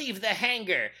won't leave the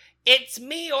hangar. It's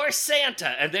me or Santa."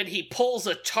 And then he pulls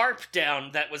a tarp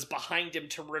down that was behind him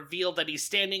to reveal that he's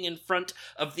standing in front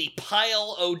of the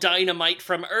pile o' dynamite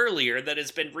from earlier that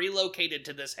has been relocated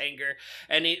to this hangar.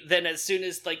 And then as soon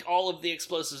as like all of the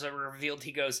explosives are revealed,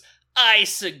 he goes, "I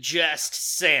suggest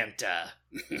Santa."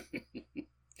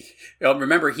 Well,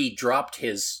 remember, he dropped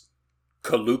his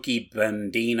Colucci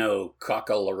Bandino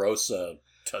Coccolarosa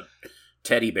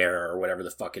teddy bear, or whatever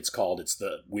the fuck it's called. It's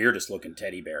the weirdest looking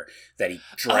teddy bear that he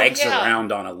drags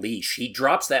around on a leash. He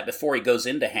drops that before he goes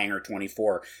into Hangar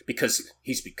 24 because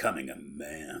he's becoming a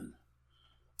man.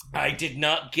 I did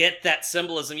not get that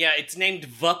symbolism. Yeah, it's named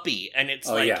Vuppy, and it's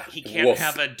he can't Woof.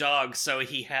 have a dog, so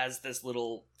he has this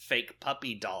little fake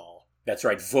puppy doll. That's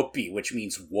right, Vuppy, which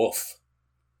means wolf.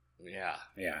 Yeah.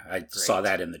 Yeah, I saw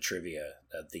that in the trivia,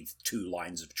 the 2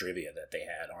 lines of trivia that they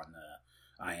had on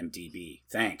IMDb.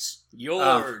 Thanks.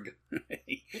 Jorg.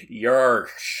 Jorg.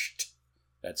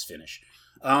 That's Finnish.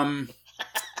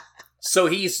 So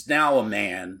he's now a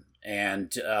man,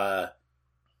 and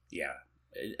yeah.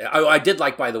 I did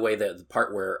like, by the way, the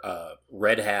part where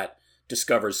Red Hat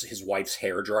discovers his wife's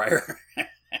hairdryer.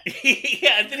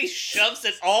 Yeah, and then he shoves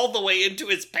it all the way into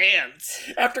his pants.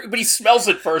 But he smells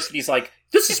it first, and he's like,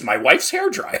 "This is my wife's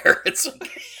hairdryer." It's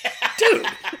like, dude,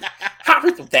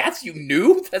 you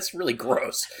knew? That's really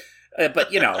gross. But,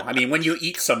 I mean, when you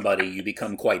eat somebody, you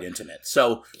become quite intimate.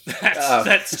 So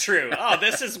that's true. Oh,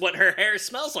 this is what her hair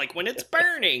smells like when it's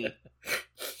burning.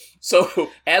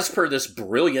 So, as per this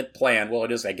brilliant plan, well,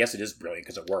 I guess it is brilliant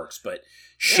because it works, but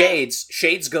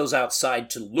Shades goes outside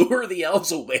to lure the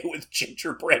elves away with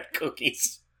gingerbread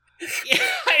cookies. Yeah,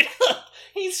 I know.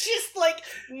 He's just like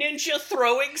ninja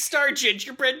throwing star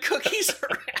gingerbread cookies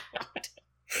around.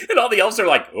 And all the elves are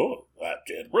like, "Oh,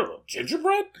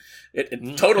 gingerbread?"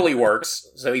 It totally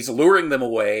works. So he's luring them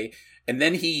away, and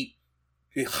then he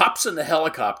hops in the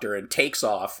helicopter and takes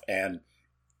off and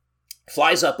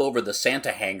flies up over the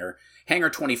Santa hangar. Hangar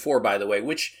 24, by the way,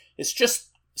 which is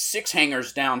just 6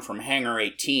 hangars down from Hangar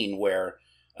 18, where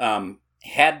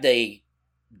had they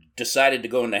decided to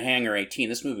go into Hangar 18,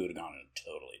 this movie would have gone in a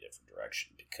totally different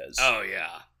direction, because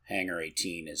Hangar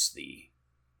 18 is the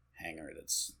hangar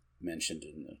that's mentioned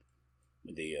in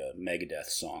the Megadeth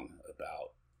song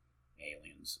about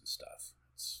aliens and stuff.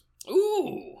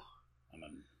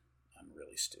 I'm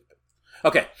really stupid.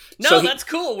 Okay. No, that's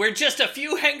cool. We're just a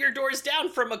few hangar doors down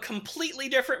from a completely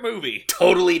different movie.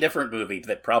 Totally different movie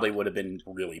that probably would have been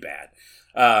really bad.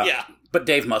 But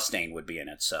Dave Mustaine would be in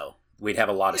it, so we'd have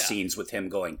a lot of scenes with him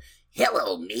going,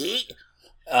 "Hello, mate."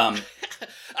 I'm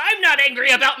not angry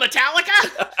about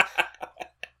Metallica!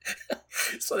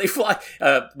 So they fly.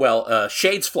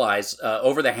 Shades flies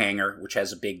over the hangar, which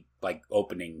has a big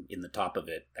opening in the top of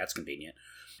it. That's convenient.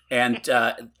 And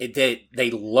they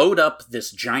load up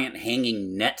this giant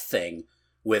hanging net thing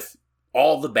with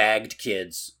all the bagged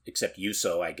kids, except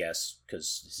Yuso, I guess,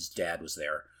 because his dad was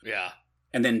there. Yeah.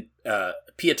 And then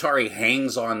Pietari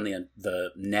hangs on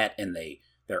the net, and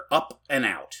they're up and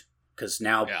out, because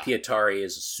now Pietari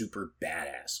is a super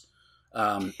badass.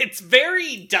 It's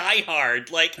very Die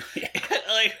Hard. Like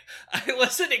I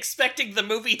wasn't expecting the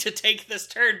movie to take this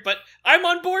turn, but I'm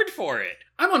on board for it.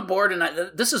 I'm on board, and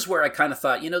this is where I kind of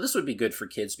thought, this would be good for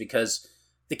kids, because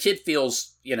the kid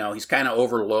feels, he's kind of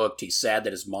overlooked. He's sad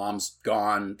that his mom's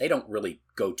gone. They don't really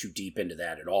go too deep into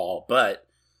that at all, but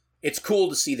it's cool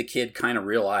to see the kid kind of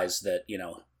realize that,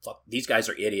 fuck, these guys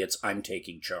are idiots. I'm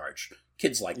taking charge.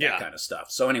 Kids like that kind of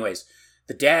stuff. So anyways,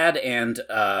 the dad and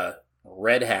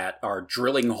Red Hat are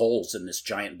drilling holes in this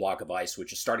giant block of ice,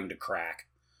 which is starting to crack,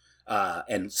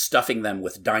 and stuffing them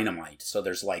with dynamite. So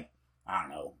there's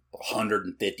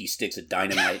 150 sticks of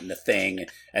dynamite in the thing,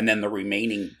 and then the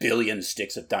remaining billion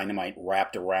sticks of dynamite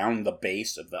wrapped around the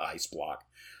base of the ice block.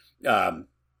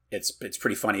 It's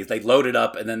pretty funny. They load it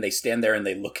up and then they stand there and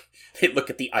they look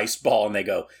at the ice ball and they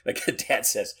go, like Dad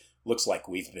says, looks like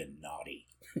we've been naughty.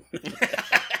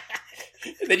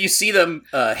 And then you see them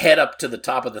head up to the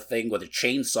top of the thing with a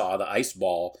chainsaw, the ice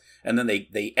ball, and then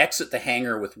they exit the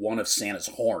hangar with one of Santa's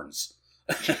horns,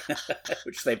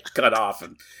 which they've cut off,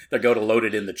 and they go to load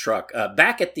it in the truck.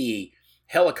 Back at the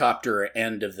helicopter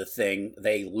end of the thing,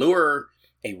 they lure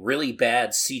a really bad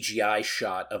CGI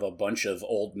shot of a bunch of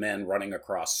old men running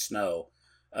across snow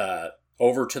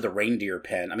over to the reindeer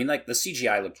pen. I mean, like, the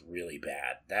CGI looked really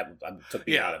bad. That took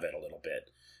me out of it a little bit.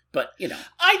 But, you know.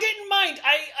 I didn't mind.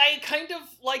 I kind of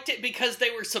liked it because they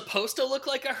were supposed to look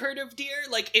like a herd of deer.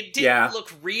 Like, it didn't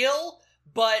look real,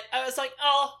 but I was like,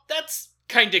 oh, that's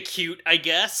kind of cute, I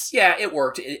guess. Yeah, it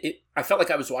worked. I felt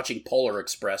like I was watching Polar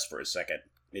Express for a second.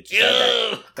 It just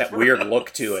had that weird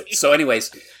look to it. So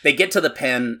anyways, they get to the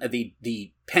pen.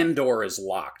 The pen door is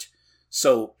locked.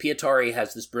 So Pietari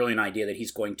has this brilliant idea that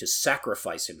he's going to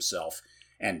sacrifice himself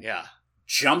and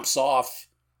jumps off.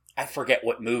 I forget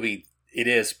what movie it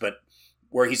is, but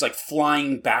where he's like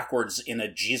flying backwards in a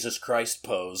Jesus Christ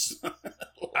pose.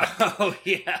 Oh,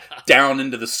 yeah. Down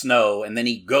into the snow. And then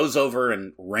he goes over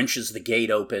and wrenches the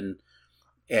gate open.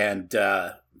 And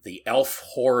the elf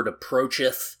horde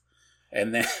approacheth.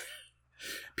 And then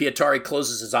Pietari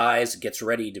closes his eyes and gets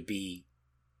ready to be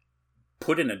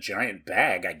put in a giant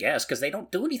bag, I guess, because they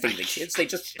don't do anything to kids. They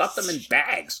just stuff them in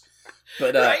bags.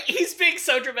 But right? He's being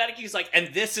so dramatic. He's like,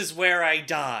 and this is where I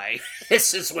die.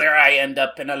 This is where I end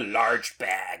up in a large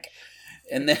bag.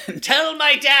 And then tell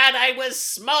my dad I was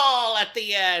small at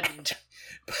the end.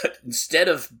 But instead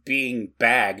of being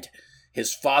bagged,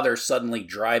 his father suddenly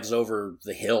drives over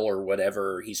the hill or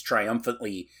whatever. He's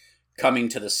triumphantly coming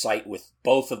to the site with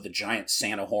both of the giant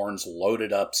Santa horns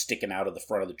loaded up, sticking out of the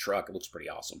front of the truck. It looks pretty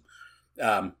awesome.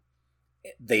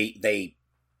 They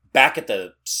back at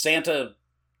the Santa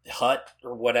hut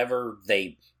or whatever,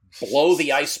 they blow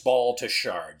the ice ball to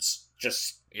shards.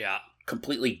 Just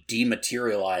completely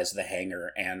dematerialize the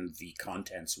hangar and the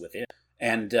contents within.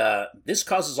 And this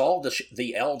causes all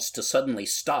the elves to suddenly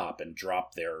stop and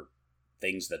drop their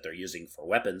things that they're using for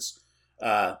weapons.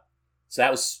 So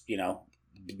that was,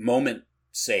 moment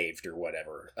saved or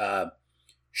whatever.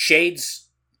 Shades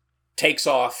takes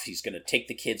off. He's going to take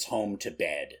the kids home to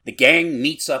bed. The gang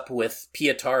meets up with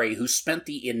Pietari, who spent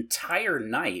the entire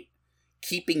night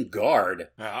keeping guard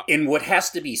in what has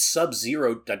to be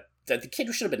sub-zero. The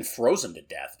kid should have been frozen to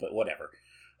death, but whatever.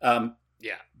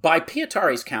 By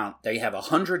Pietari's count, they have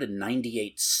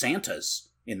 198 Santas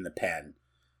in the pen,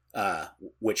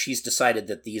 which he's decided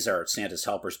that these are Santa's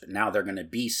helpers, but now they're going to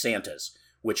be Santas,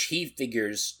 which he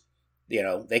figures,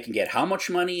 they can get how much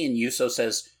money? And Yuso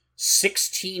says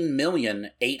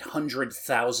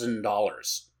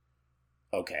 $16,800,000.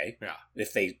 Okay. Yeah.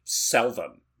 If they sell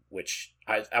them, which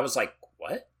I was like,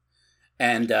 what?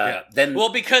 And then,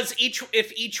 because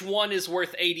if each one is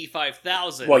worth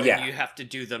 85,000, then you have to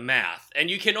do the math,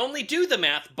 and you can only do the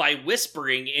math by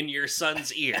whispering in your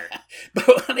son's ear. But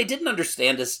what I didn't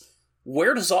understand is,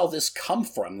 where does all this come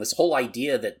from? This whole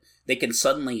idea that they can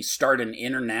suddenly start an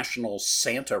international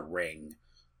Santa ring,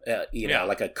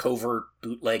 like a covert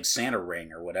bootleg Santa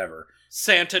ring or whatever.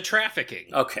 Santa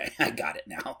trafficking. Okay, I got it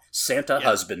now. Santa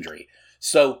husbandry.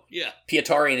 So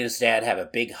Pietari and his dad have a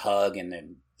big hug, and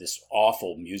then this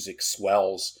awful music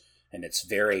swells, and it's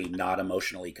very not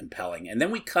emotionally compelling. And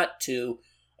then we cut to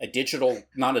a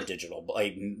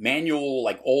manual,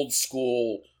 like old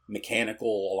school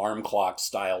mechanical alarm clock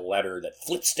style letter that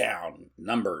flips down,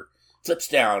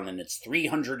 and it's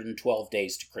 312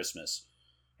 days to Christmas.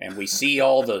 And we see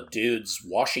all the dudes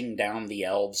washing down the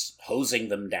elves, hosing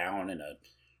them down in a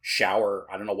shower.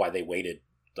 I don't know why they waited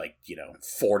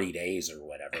 40 days or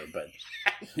whatever, but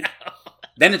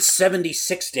then it's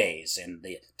 76 days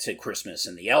to Christmas,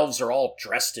 and the elves are all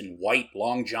dressed in white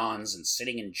long johns and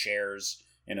sitting in chairs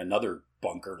in another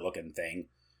bunker-looking thing,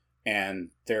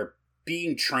 and they're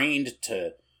being trained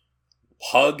to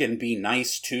hug and be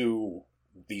nice to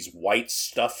these white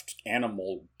stuffed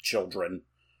animal children,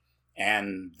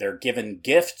 and they're given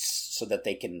gifts so that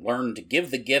they can learn to give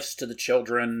the gifts to the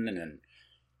children, and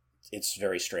it's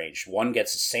very strange. One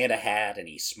gets a Santa hat and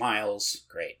he smiles.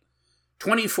 Great.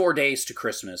 24 days to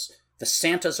Christmas. The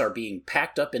Santas are being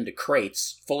packed up into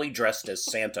crates, fully dressed as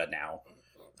Santa now.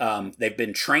 They've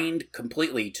been trained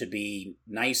completely to be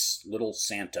nice little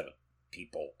Santa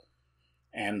people.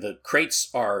 And the crates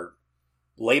are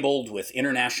labeled with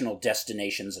international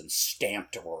destinations and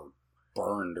stamped or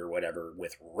burned or whatever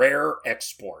with rare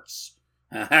exports.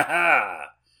 And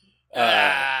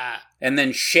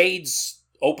then Shades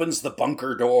opens the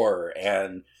bunker door,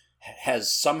 and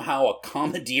has somehow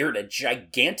commandeered a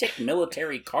gigantic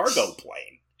military cargo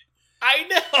plane. I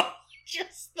know.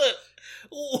 Just the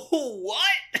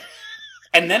what?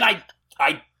 And then I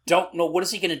don't know, what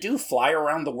is he going to do? Fly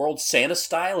around the world Santa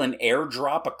style and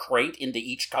airdrop a crate into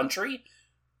each country?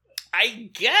 I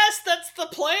guess that's the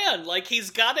plan. Like,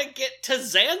 he's got to get to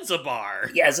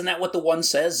Zanzibar. Yeah, isn't that what the one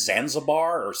says?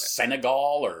 Zanzibar or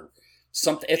Senegal or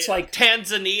something? It's like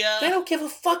Tanzania. They don't give a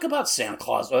fuck about Santa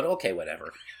Claus, but okay,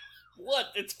 whatever. What?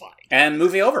 It's fine. And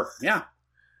movie over. Yeah,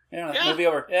 movie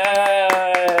over.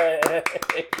 Yeah.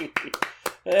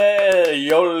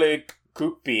 Yole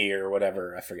Koopy or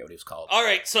whatever. I forget what he was called. All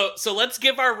right, so let's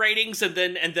give our ratings and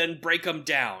then break them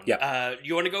down. Yeah.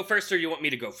 You want to go first or you want me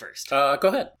to go first? Go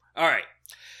ahead. All right.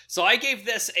 So I gave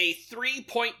this a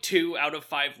 3.2 out of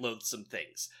 5 loathsome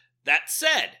things. That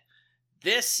said,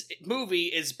 this movie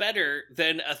is better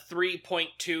than a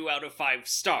 3.2 out of 5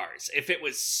 stars. If it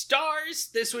was stars,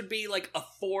 this would be like a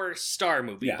 4-star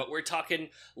movie, Yeah. but we're talking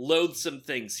loathsome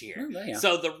things here. Oh, yeah.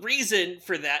 So the reason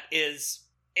for that is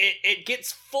it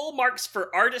gets full marks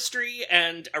for artistry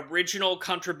and original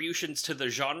contributions to the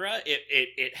genre.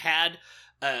 It had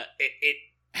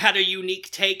a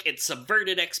unique take, it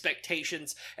subverted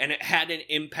expectations, and it had an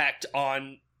impact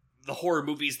on the horror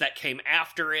movies that came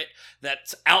after it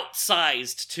that's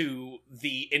outsized to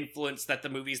the influence that the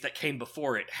movies that came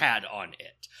before it had on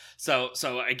it. So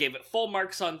I gave it full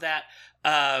marks on that.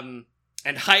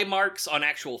 And high marks on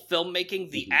actual filmmaking.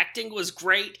 The acting was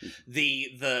great. The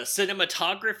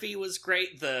cinematography was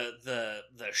great. The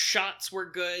shots were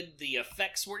good. The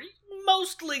effects were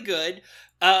mostly good.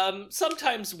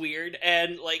 Sometimes weird,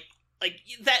 and like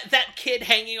that kid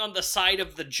hanging on the side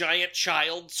of the giant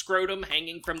child scrotum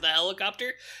hanging from the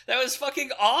helicopter. That was fucking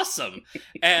awesome.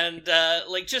 And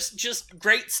just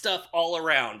great stuff all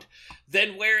around.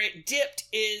 Then where it dipped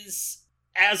is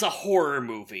as a horror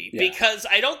movie, because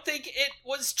I don't think it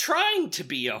was trying to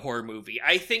be a horror movie.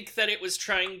 I think that it was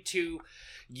trying to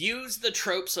use the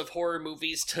tropes of horror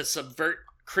movies to subvert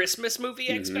Christmas movie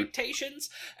expectations,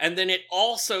 and then it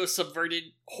also subverted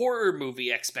horror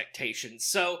movie expectations.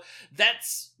 So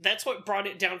that's what brought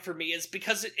it down for me, is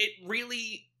because it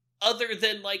really, other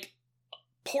than like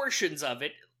portions of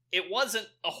it, it wasn't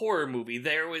a horror movie.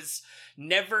 There was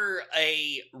never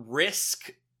a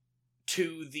risk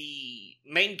to the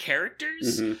main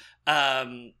characters.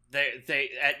 They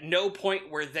at no point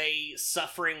were they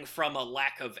suffering from a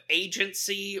lack of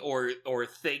agency or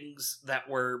things that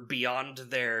were beyond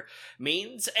their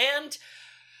means. And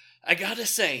I gotta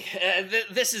say,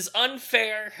 this is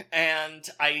unfair, and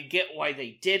I get why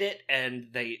they did it, and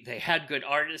they had good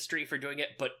artistry for doing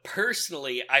it, but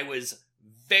personally, I was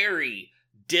very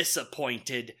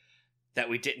disappointed that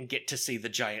we didn't get to see the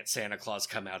giant Santa Claus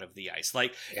come out of the ice.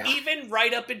 Like, even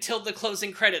right up until the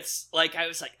closing credits, like, I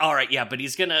was like, all right, yeah, but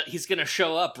he's gonna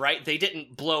show up, right? They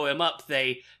didn't blow him up.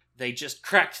 They just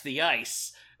cracked the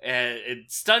ice and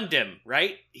it stunned him,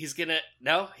 right?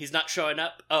 No, he's not showing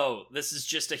up. Oh, this is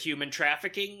just a human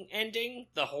trafficking ending?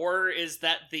 The horror is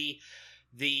that the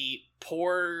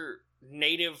poor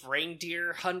native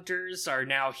reindeer hunters are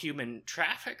now human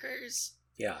traffickers?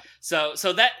 Yeah. So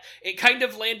that, it kind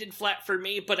of landed flat for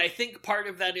me, but I think part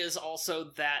of that is also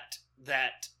that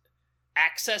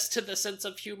access to the sense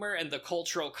of humor and the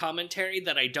cultural commentary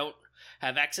that I don't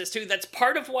have access to. That's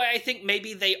part of why I think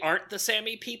maybe they aren't the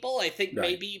Sami people. I think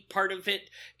maybe part of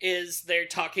it is they're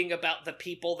talking about the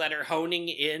people that are honing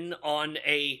in on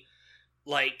a,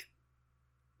 like,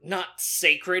 not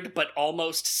sacred, but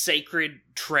almost sacred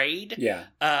trade. Yeah.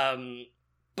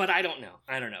 But I don't know.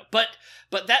 But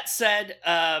that said,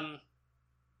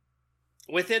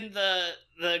 within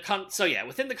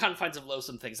within the confines of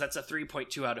loathsome things, that's a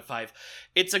 3.2 out of 5.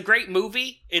 It's a great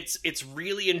movie. It's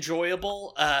really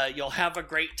enjoyable. You'll have a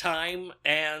great time,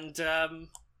 and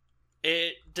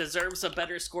it deserves a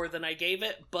better score than I gave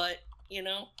it. But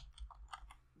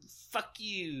fuck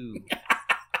you,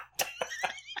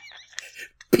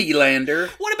 Helander.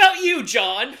 What about you,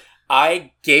 John?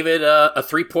 I gave it a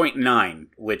 3.9,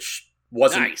 which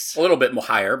wasn't nice. A little bit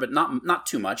higher, but not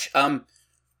too much. I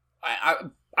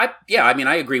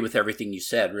agree with everything you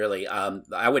said, really.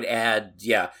 I would add,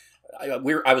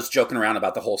 I was joking around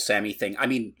about the whole Sami thing. I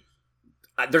mean,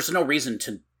 there's no reason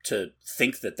to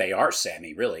think that they are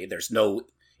Sami, really. There's no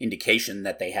indication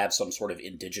that they have some sort of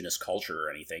indigenous culture or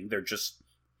anything. They're just,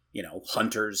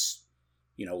 hunters,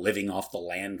 living off the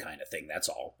land kind of thing. That's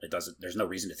all. There's no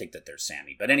reason to think that they're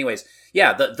Sami. But anyways,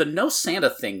 yeah, the no Santa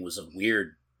thing was a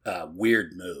weird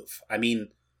move. I mean,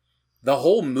 the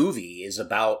whole movie is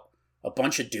about a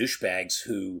bunch of douchebags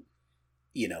who,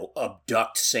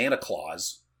 abduct Santa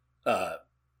Claus,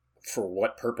 for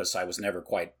what purpose, I was never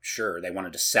quite sure. They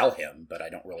wanted to sell him, but I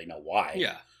don't really know why.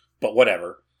 Yeah. But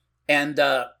whatever. And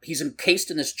he's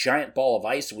encased in this giant ball of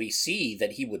ice. We see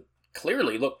that he would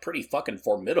clearly look pretty fucking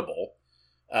formidable.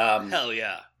 Hell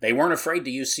yeah. They weren't afraid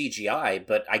to use CGI,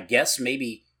 but I guess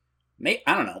maybe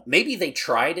I don't know. Maybe they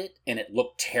tried it and it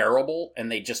looked terrible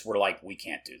and they just were like, we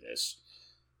can't do this.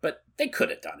 But they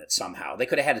could have done it somehow. They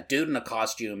could have had a dude in a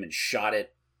costume and shot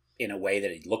it in a way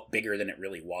that it looked bigger than it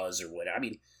really was or whatever. I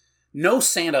mean, no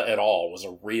Santa at all was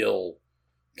a real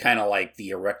kind of like the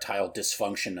erectile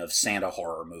dysfunction of Santa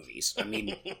horror movies. I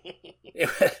mean,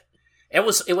 it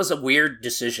was a weird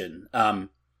decision. And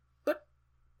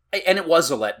it was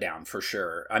a letdown for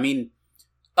sure. I mean,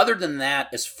 other than that,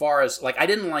 as far as like, I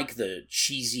didn't like the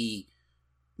cheesy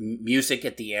music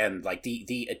at the end, like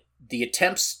the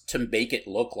attempts to make it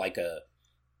look like a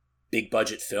big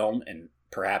budget film, and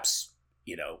perhaps,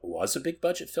 you know, was a big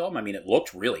budget film. I mean, it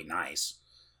looked really nice.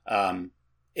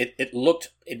 It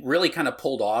really kind of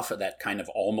pulled off of that kind of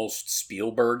almost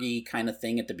Spielberg-y kind of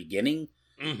thing at the beginning,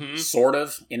 sort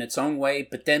of in its own way.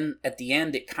 But then at the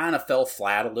end, it kind of fell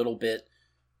flat a little bit.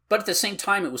 But at the same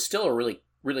time, it was still a really,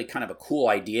 really kind of a cool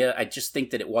idea. I just think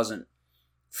that it wasn't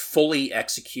fully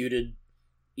executed,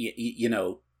 you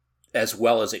know, as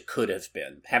well as it could have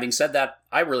been. Having said that,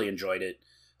 I really enjoyed it.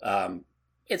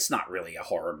 It's not really a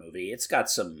horror movie. It's got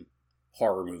some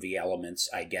horror movie elements,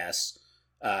 I guess.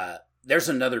 There's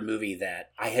another movie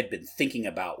that I had been thinking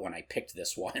about when I picked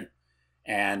this one.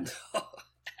 And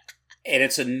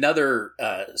it's another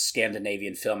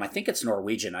Scandinavian film. I think it's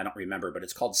Norwegian. I don't remember, but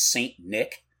it's called Saint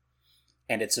Nick.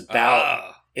 And it's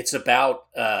about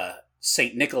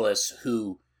Saint Nicholas,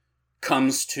 who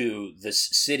comes to this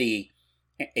city,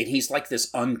 and he's like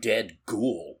this undead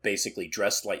ghoul, basically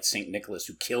dressed like Saint Nicholas,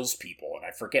 who kills people, and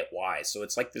I forget why. So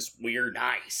it's like this weird,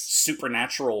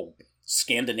 supernatural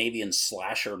Scandinavian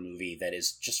slasher movie that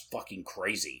is just fucking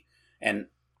crazy. And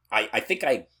I think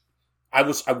I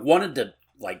wanted to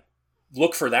like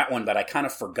look for that one, but I kind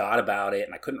of forgot about it,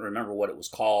 and I couldn't remember what it was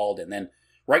called. And then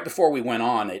right before we went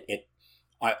on,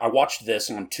 I watched this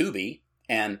on Tubi,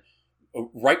 and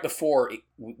right before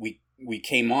we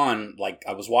came on, like,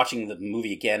 I was watching the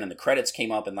movie again, and the credits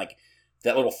came up, and like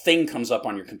that little thing comes up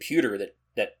on your computer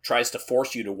that tries to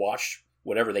force you to watch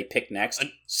whatever they pick next,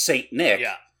 Saint Nick.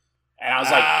 Yeah. And I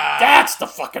was like, that's the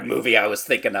fucking movie I was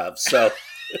thinking of. So,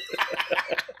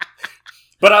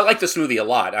 but I like this movie a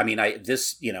lot. I mean,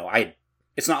 it's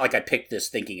not like I picked this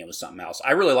thinking it was something else.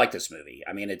 I really like this movie.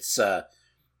 I mean, it's,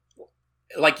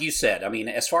 like you said, I mean,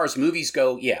 as far as movies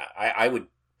go, yeah, I would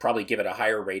probably give it a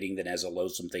higher rating than As a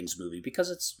Loathsome Things movie, because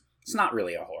it's not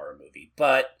really a horror movie.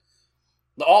 But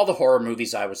all the horror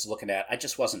movies I was looking at, I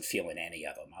just wasn't feeling any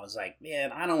of them. I was like,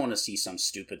 man, I don't want to see some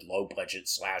stupid low-budget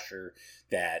slasher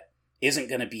that isn't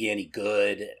going to be any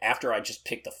good after I just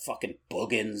picked the fucking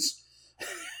Boogans.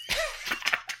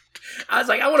 I was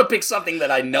like, I want to pick something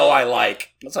that I know I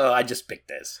like. So I just picked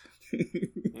this.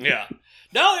 Yeah.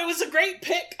 No, it was a great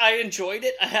pick. I enjoyed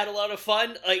it. I had a lot of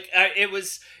fun. Like, it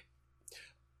was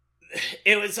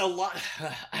a lot.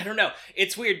 I don't know.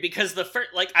 It's weird because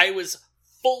I was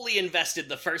fully invested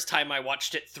the first time I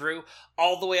watched it through,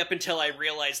 all the way up until I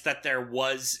realized that there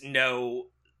was no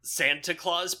Santa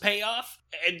Claus payoff.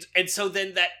 And so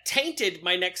then that tainted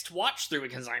my next watch through,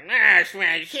 because I'm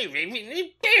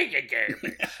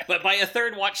but by a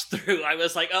third watch through, I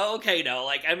was like, oh, okay, no,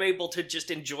 like, I'm able to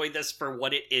just enjoy this for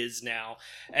what it is now.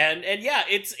 And yeah,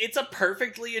 it's a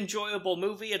perfectly enjoyable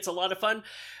movie. It's a lot of fun.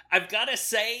 I've got to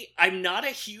say, I'm not a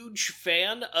huge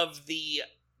fan of the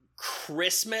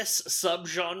Christmas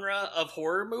subgenre of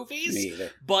horror movies. Me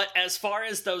either. But as far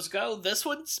as those go, this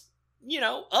one's,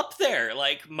 up there.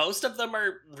 Like, most of them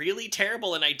are really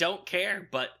terrible and I don't care,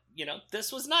 but,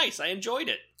 this was nice. I enjoyed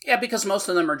it. Yeah, because most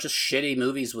of them are just shitty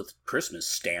movies with Christmas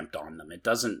stamped on them.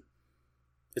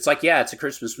 It's like, yeah, it's a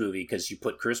Christmas movie because you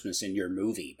put Christmas in your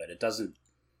movie, but it doesn't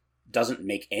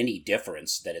make any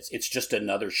difference that it's just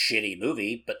another shitty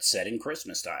movie, but set in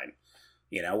Christmas time.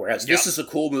 Whereas this is a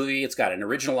cool movie. It's got an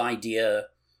original idea.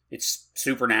 It's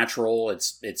supernatural.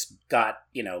 It's got,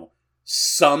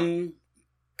 some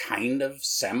kind of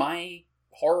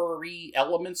semi-horror-y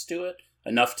elements to it,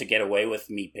 enough to get away with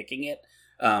me picking it.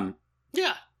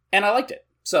 Yeah. And I liked it.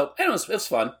 So, it was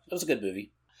fun. It was a good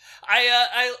movie.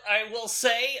 I will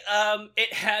say,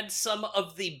 it had some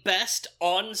of the best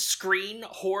on-screen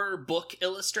horror book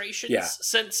illustrations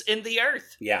since In the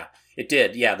Earth. Yeah, it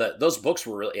did. Yeah, those books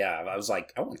were really, I was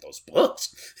like, I want those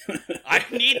books. I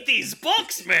need these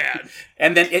books, man.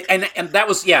 And then, and that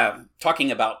was, talking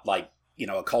about, like,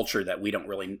 a culture that we don't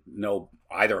really know,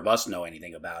 either of us know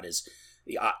anything about, is,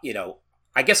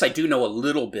 I guess I do know a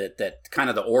little bit that kind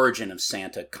of the origin of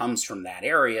Santa comes from that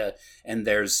area, and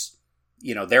there's,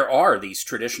 there are these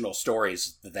traditional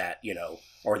stories that,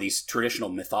 or these traditional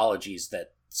mythologies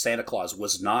that Santa Claus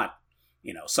was not,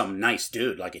 some nice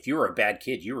dude. Like, if you were a bad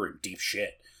kid, you were in deep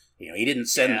shit. He didn't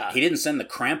send the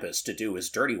Krampus to do his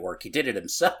dirty work. He did it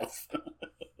himself.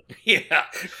 Yeah.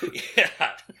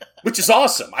 Which is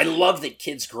awesome. I love that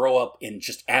kids grow up in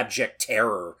just abject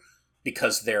terror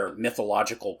because their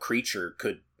mythological creature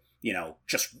could,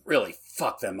 just really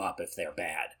fuck them up if they're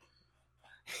bad.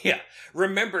 Yeah.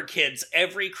 Remember, kids,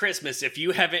 every Christmas, if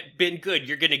you haven't been good,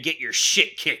 you're gonna get your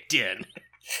shit kicked in.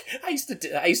 I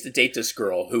used to date this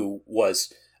girl who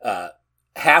was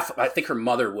half. I think her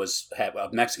mother was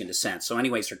of Mexican descent. So,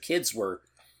 anyways, her kids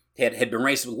had been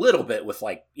raised a little bit with,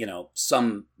 like,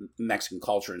 some Mexican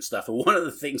culture and stuff. And one of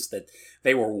the things that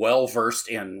they were well versed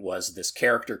in was this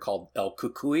character called El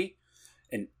Cucuy.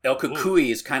 And El Cucuy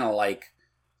is kind of like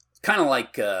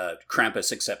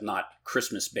Krampus, except not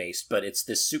Christmas based. But it's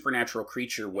this supernatural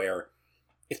creature where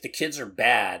if the kids are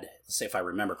bad, let's say if I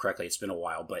remember correctly, it's been a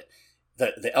while, but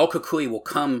the El Cucuy will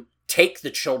come take the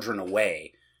children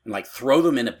away and, like, throw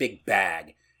them in a big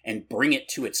bag and bring it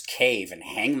to its cave and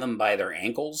hang them by their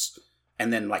ankles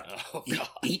and then, like,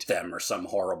 eat them or some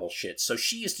horrible shit. So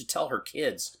she used to tell her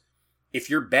kids, if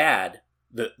you're bad,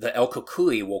 the El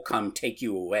Cucuy will come take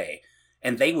you away.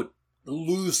 And they would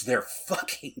lose their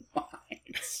fucking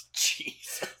minds.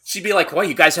 Jesus. She'd be like, well,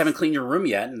 you guys haven't cleaned your room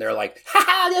yet. And they're like,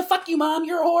 ha, fuck you, Mom,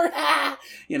 you're a whore. Ha.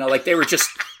 Like, they were just,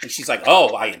 and she's like,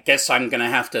 oh, I guess I'm going to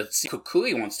have to see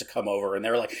Cucuy wants to come over. And they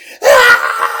were like,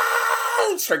 ah!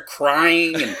 And start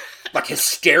crying and, like,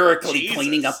 hysterically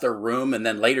cleaning up their room. And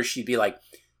then later she'd be like,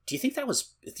 do you think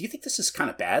this is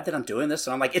kind of bad that I'm doing this?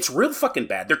 And I'm like, it's real fucking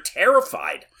bad. They're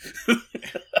terrified.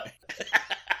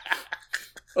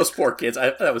 Those poor kids.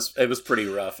 It was pretty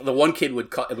rough. The one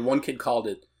kid called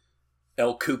it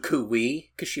El Cucuy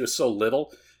because she was so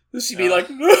little. She'd be like,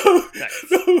 no,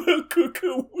 El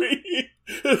Cucuy.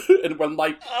 And when,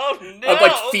 like, I'm,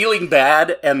 like, feeling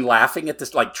bad and laughing at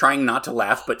this, like, trying not to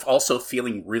laugh, but also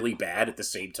feeling really bad at the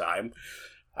same time.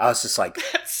 I was just like,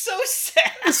 that's so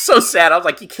sad. It's so sad. I was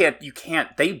like, you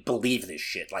can't. They believe this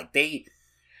shit. Like,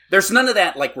 there's none of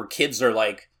that, like, where kids are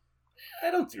like,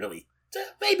 I don't really.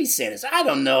 Maybe Santa's. I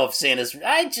don't know if Santa's.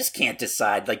 I just can't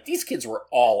decide. Like, these kids were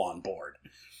all on board.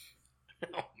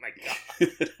 Oh my god!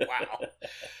 Wow.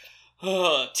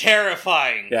 Oh,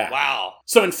 terrifying. Yeah. Wow.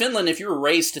 So in Finland, if you were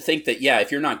raised to think that,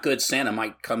 if you're not good, Santa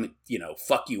might come,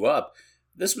 fuck you up.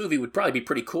 This movie would probably be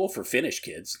pretty cool for Finnish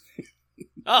kids.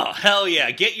 Oh, hell yeah.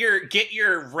 Get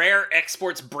your Rare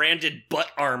Exports branded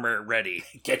butt armor ready.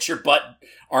 Get your butt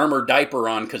armor diaper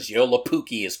on, because Yola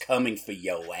Pookie is coming for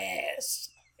yo ass.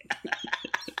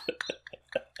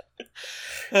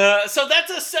 So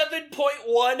that's a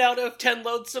 7.1 out of 10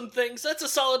 loathsome things. That's a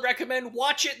solid recommend.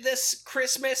 Watch it this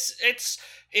Christmas. It's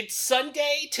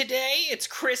Sunday today. It's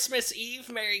Christmas Eve.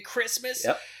 Merry Christmas.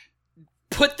 Yep.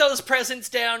 Put those presents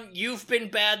down. You've been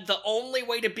bad. The only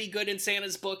way to be good in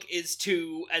Santa's book is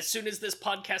to, as soon as this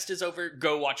podcast is over,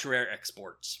 go watch Rare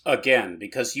Exports. Again,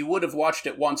 because you would have watched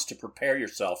it once to prepare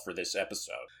yourself for this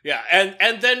episode. Yeah,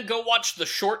 and then go watch the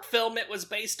short film it was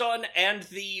based on and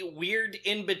the weird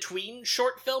in-between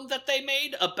short film that they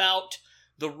made about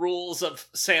the rules of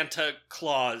Santa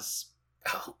Claus.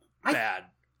 Oh, bad.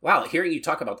 Wow, hearing you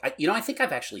talk about... I think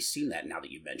I've actually seen that now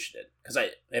that you mentioned it. Because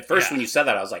at first when you said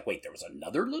that, I was like, wait, there was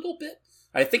another little bit?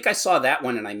 I think I saw that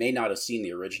one, and I may not have seen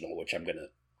the original, which I'm going to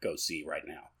go see right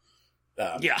now.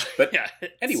 But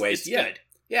anyways, it's good.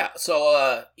 Yeah,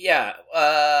 so,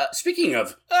 speaking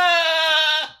of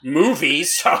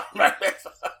movies... of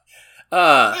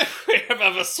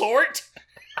a sort...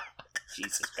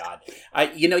 Jesus God.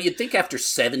 You'd think after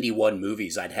 71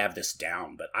 movies I'd have this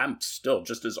down, but I'm still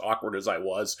just as awkward as I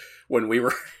was when we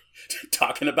were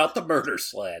talking about the murder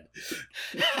sled.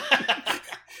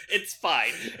 It's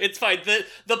fine. It's fine.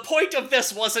 The point of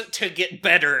this wasn't to get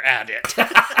better at it.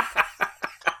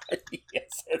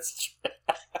 Yes, that's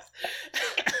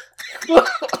true.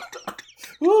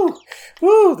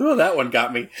 Woo, that one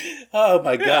got me. Oh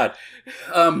my God.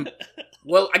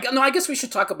 Well, I guess we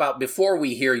should talk about, before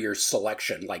we hear your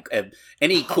selection, like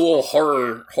any cool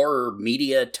horror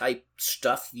media type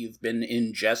stuff you've been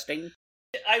ingesting.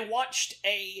 I watched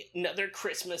another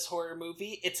Christmas horror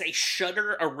movie. It's a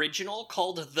Shudder original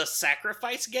called The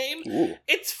Sacrifice Game. Ooh.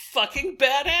 It's fucking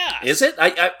badass. Is it?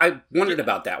 I wondered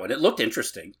about that one. It looked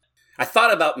interesting. I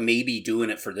thought about maybe doing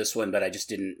it for this one, but I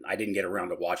didn't get around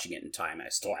to watching it in time. I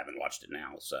still haven't watched it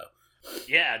now, so...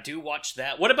 Yeah, do watch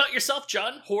that. What about yourself,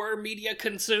 John? Horror media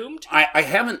consumed? I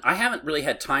haven't really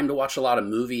had time to watch a lot of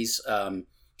movies.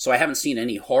 So I haven't seen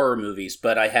any horror movies,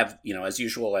 but I have, as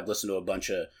usual, I've listened to a bunch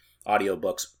of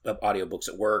audiobooks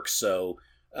at work. So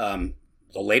the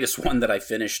latest one that I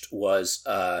finished was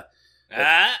there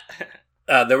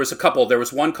was a couple. There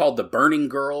was one called The Burning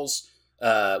Girls,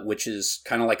 which is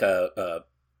kind of like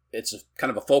it's kind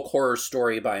of a folk horror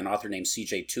story by an author named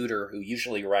C.J. Tudor, who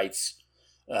usually writes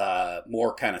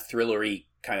more kind of thrillery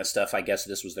kind of stuff. I guess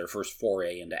this was their first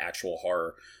foray into actual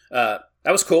horror.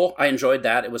 That was cool. I enjoyed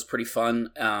that. It was pretty fun.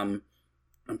 I'm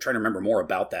trying to remember more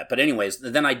about that. But anyways,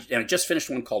 then I just finished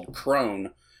one called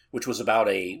Crone, which was about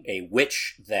a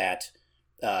witch that,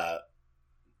 a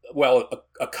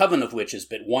coven of witches,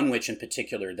 but one witch in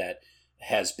particular that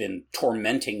has been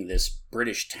tormenting this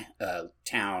British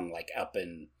town, like up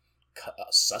in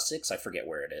Sussex. I forget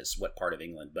where it is, what part of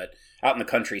England, but out in the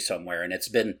country somewhere. And it's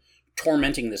been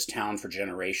tormenting this town for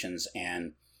generations.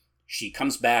 And she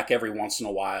comes back every once in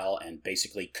a while and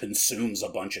basically consumes a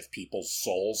bunch of people's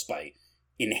souls by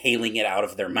inhaling it out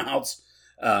of their mouths.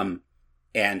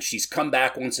 And she's come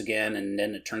back once again. And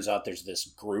then it turns out there's this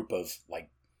group of like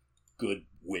good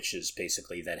witches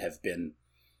basically that have been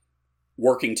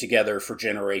working together for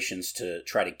generations to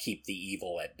try to keep the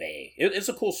evil at bay. It's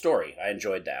a cool story. I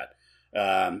enjoyed that.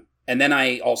 And then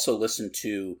I also listened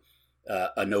to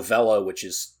a novella, which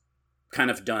is kind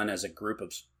of done as a group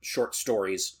of short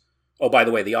stories. Oh, by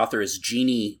the way, the author is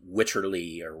Jeannie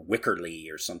Wickerly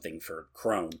or something for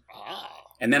Crone. Oh,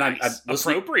 and then nice. I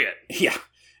Appropriate. Yeah.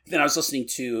 Then I was listening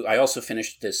to, I also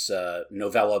finished this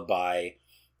novella by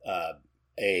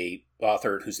a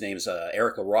author whose name is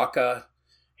Erica Rocca,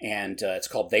 and it's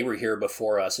called They Were Here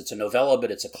Before Us. It's a novella,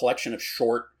 but it's a collection of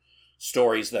short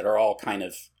stories that are all kind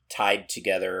of tied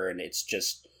together, and it's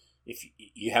just, if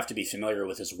you have to be familiar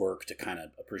with his work to kind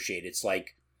of appreciate it. It's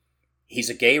like he's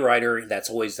a gay writer. That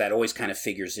always kind of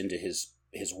figures into his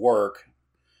work,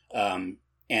 and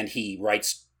he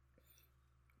writes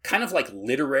kind of like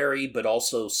literary, but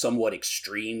also somewhat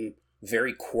extreme,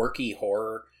 very quirky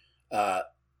horror.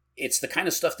 It's the kind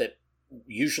of stuff that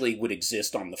usually would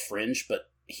exist on the fringe,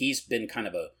 but he's been kind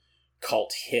of a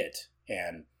cult hit,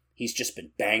 and he's just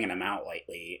been banging them out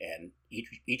lately. And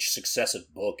each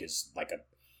successive book is like a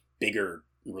bigger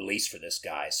release for this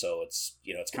guy. So it's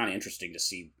kind of interesting to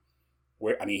see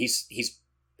where. I mean, he's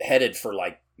headed for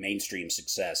like mainstream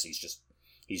success.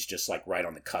 He's just like right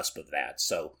on the cusp of that.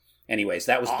 So, anyways,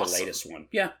 that was awesome. The latest one.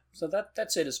 Yeah. So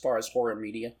that's it as far as horror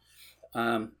media.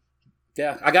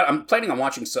 Yeah, I'm planning on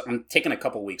watching. So I'm taking a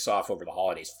couple weeks off over the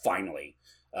holidays finally,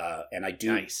 and I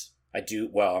do. Nice.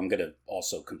 Well, I'm going to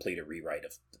also complete a rewrite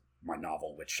of my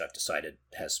novel, which I've decided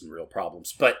has some real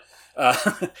problems. But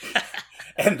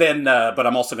and then, but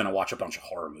I'm also going to watch a bunch of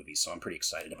horror movies, so I'm pretty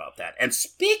excited about that. And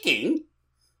speaking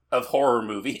of horror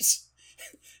movies,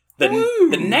 the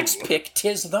next pick,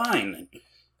 'tis thine.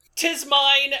 'Tis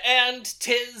mine, and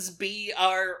 'tis be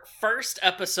our first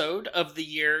episode of the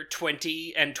year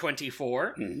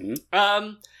 2024. Mm-hmm.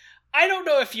 I don't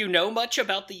know if you know much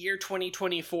about the year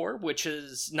 2024, which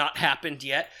has not happened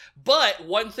yet, but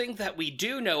one thing that we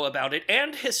do know about it,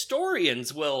 and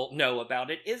historians will know about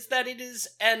it, is that it is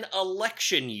an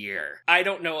election year. I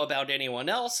don't know about anyone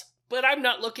else, but I'm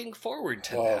not looking forward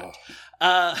to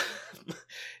that.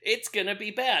 It's gonna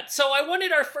be bad. So I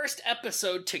wanted our first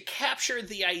episode to capture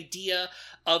the idea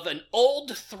of an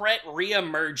old threat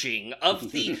reemerging,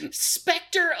 of the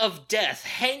specter of death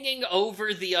hanging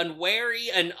over the unwary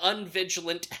and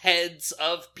unvigilant heads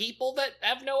of people that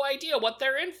have no idea what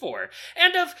they're in for,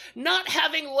 and of not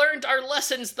having learned our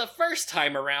lessons the first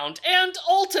time around, and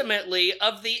ultimately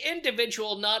of the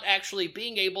individual not actually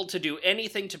being able to do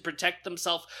anything to protect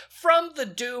themselves from the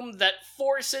doom that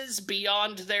forces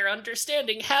beyond their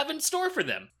understanding have in store for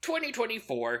them.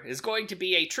 2024 is going to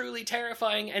be a truly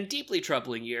terrifying and deeply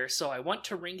troubling year, so I want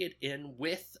to ring it in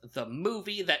with the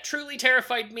movie that truly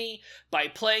terrified me by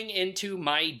playing into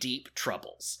my deep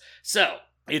troubles. So,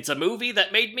 it's a movie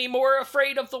that made me more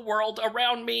afraid of the world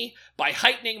around me by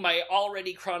heightening my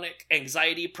already chronic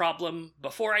anxiety problem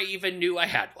before I even knew I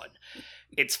had one.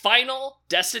 It's Final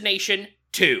Destination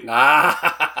 2. Nice.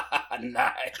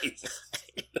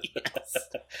 Yes.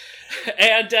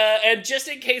 And just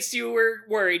in case you were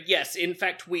worried, yes, in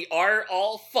fact, we are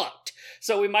all fucked.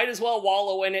 So we might as well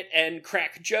wallow in it and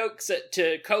crack jokes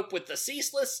to cope with the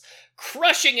ceaseless,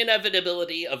 crushing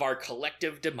inevitability of our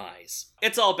collective demise.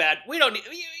 It's all bad. We don't need...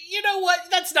 You know what?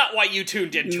 That's not why you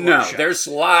tuned into our show. No, there's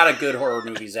a lot of good horror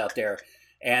movies out there.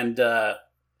 And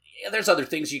there's other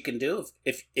things you can do.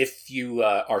 If you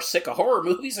are sick of horror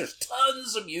movies, there's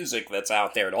tons of music that's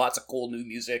out there. Lots of cool new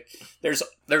music. There's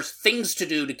things to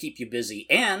do to keep you busy.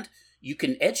 And you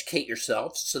can educate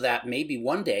yourself so that maybe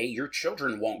one day your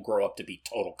children won't grow up to be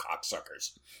total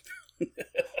cocksuckers.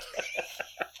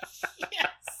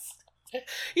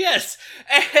 Yes,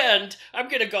 and I'm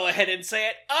gonna go ahead and say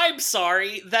it. I'm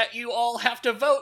sorry that you all have to vote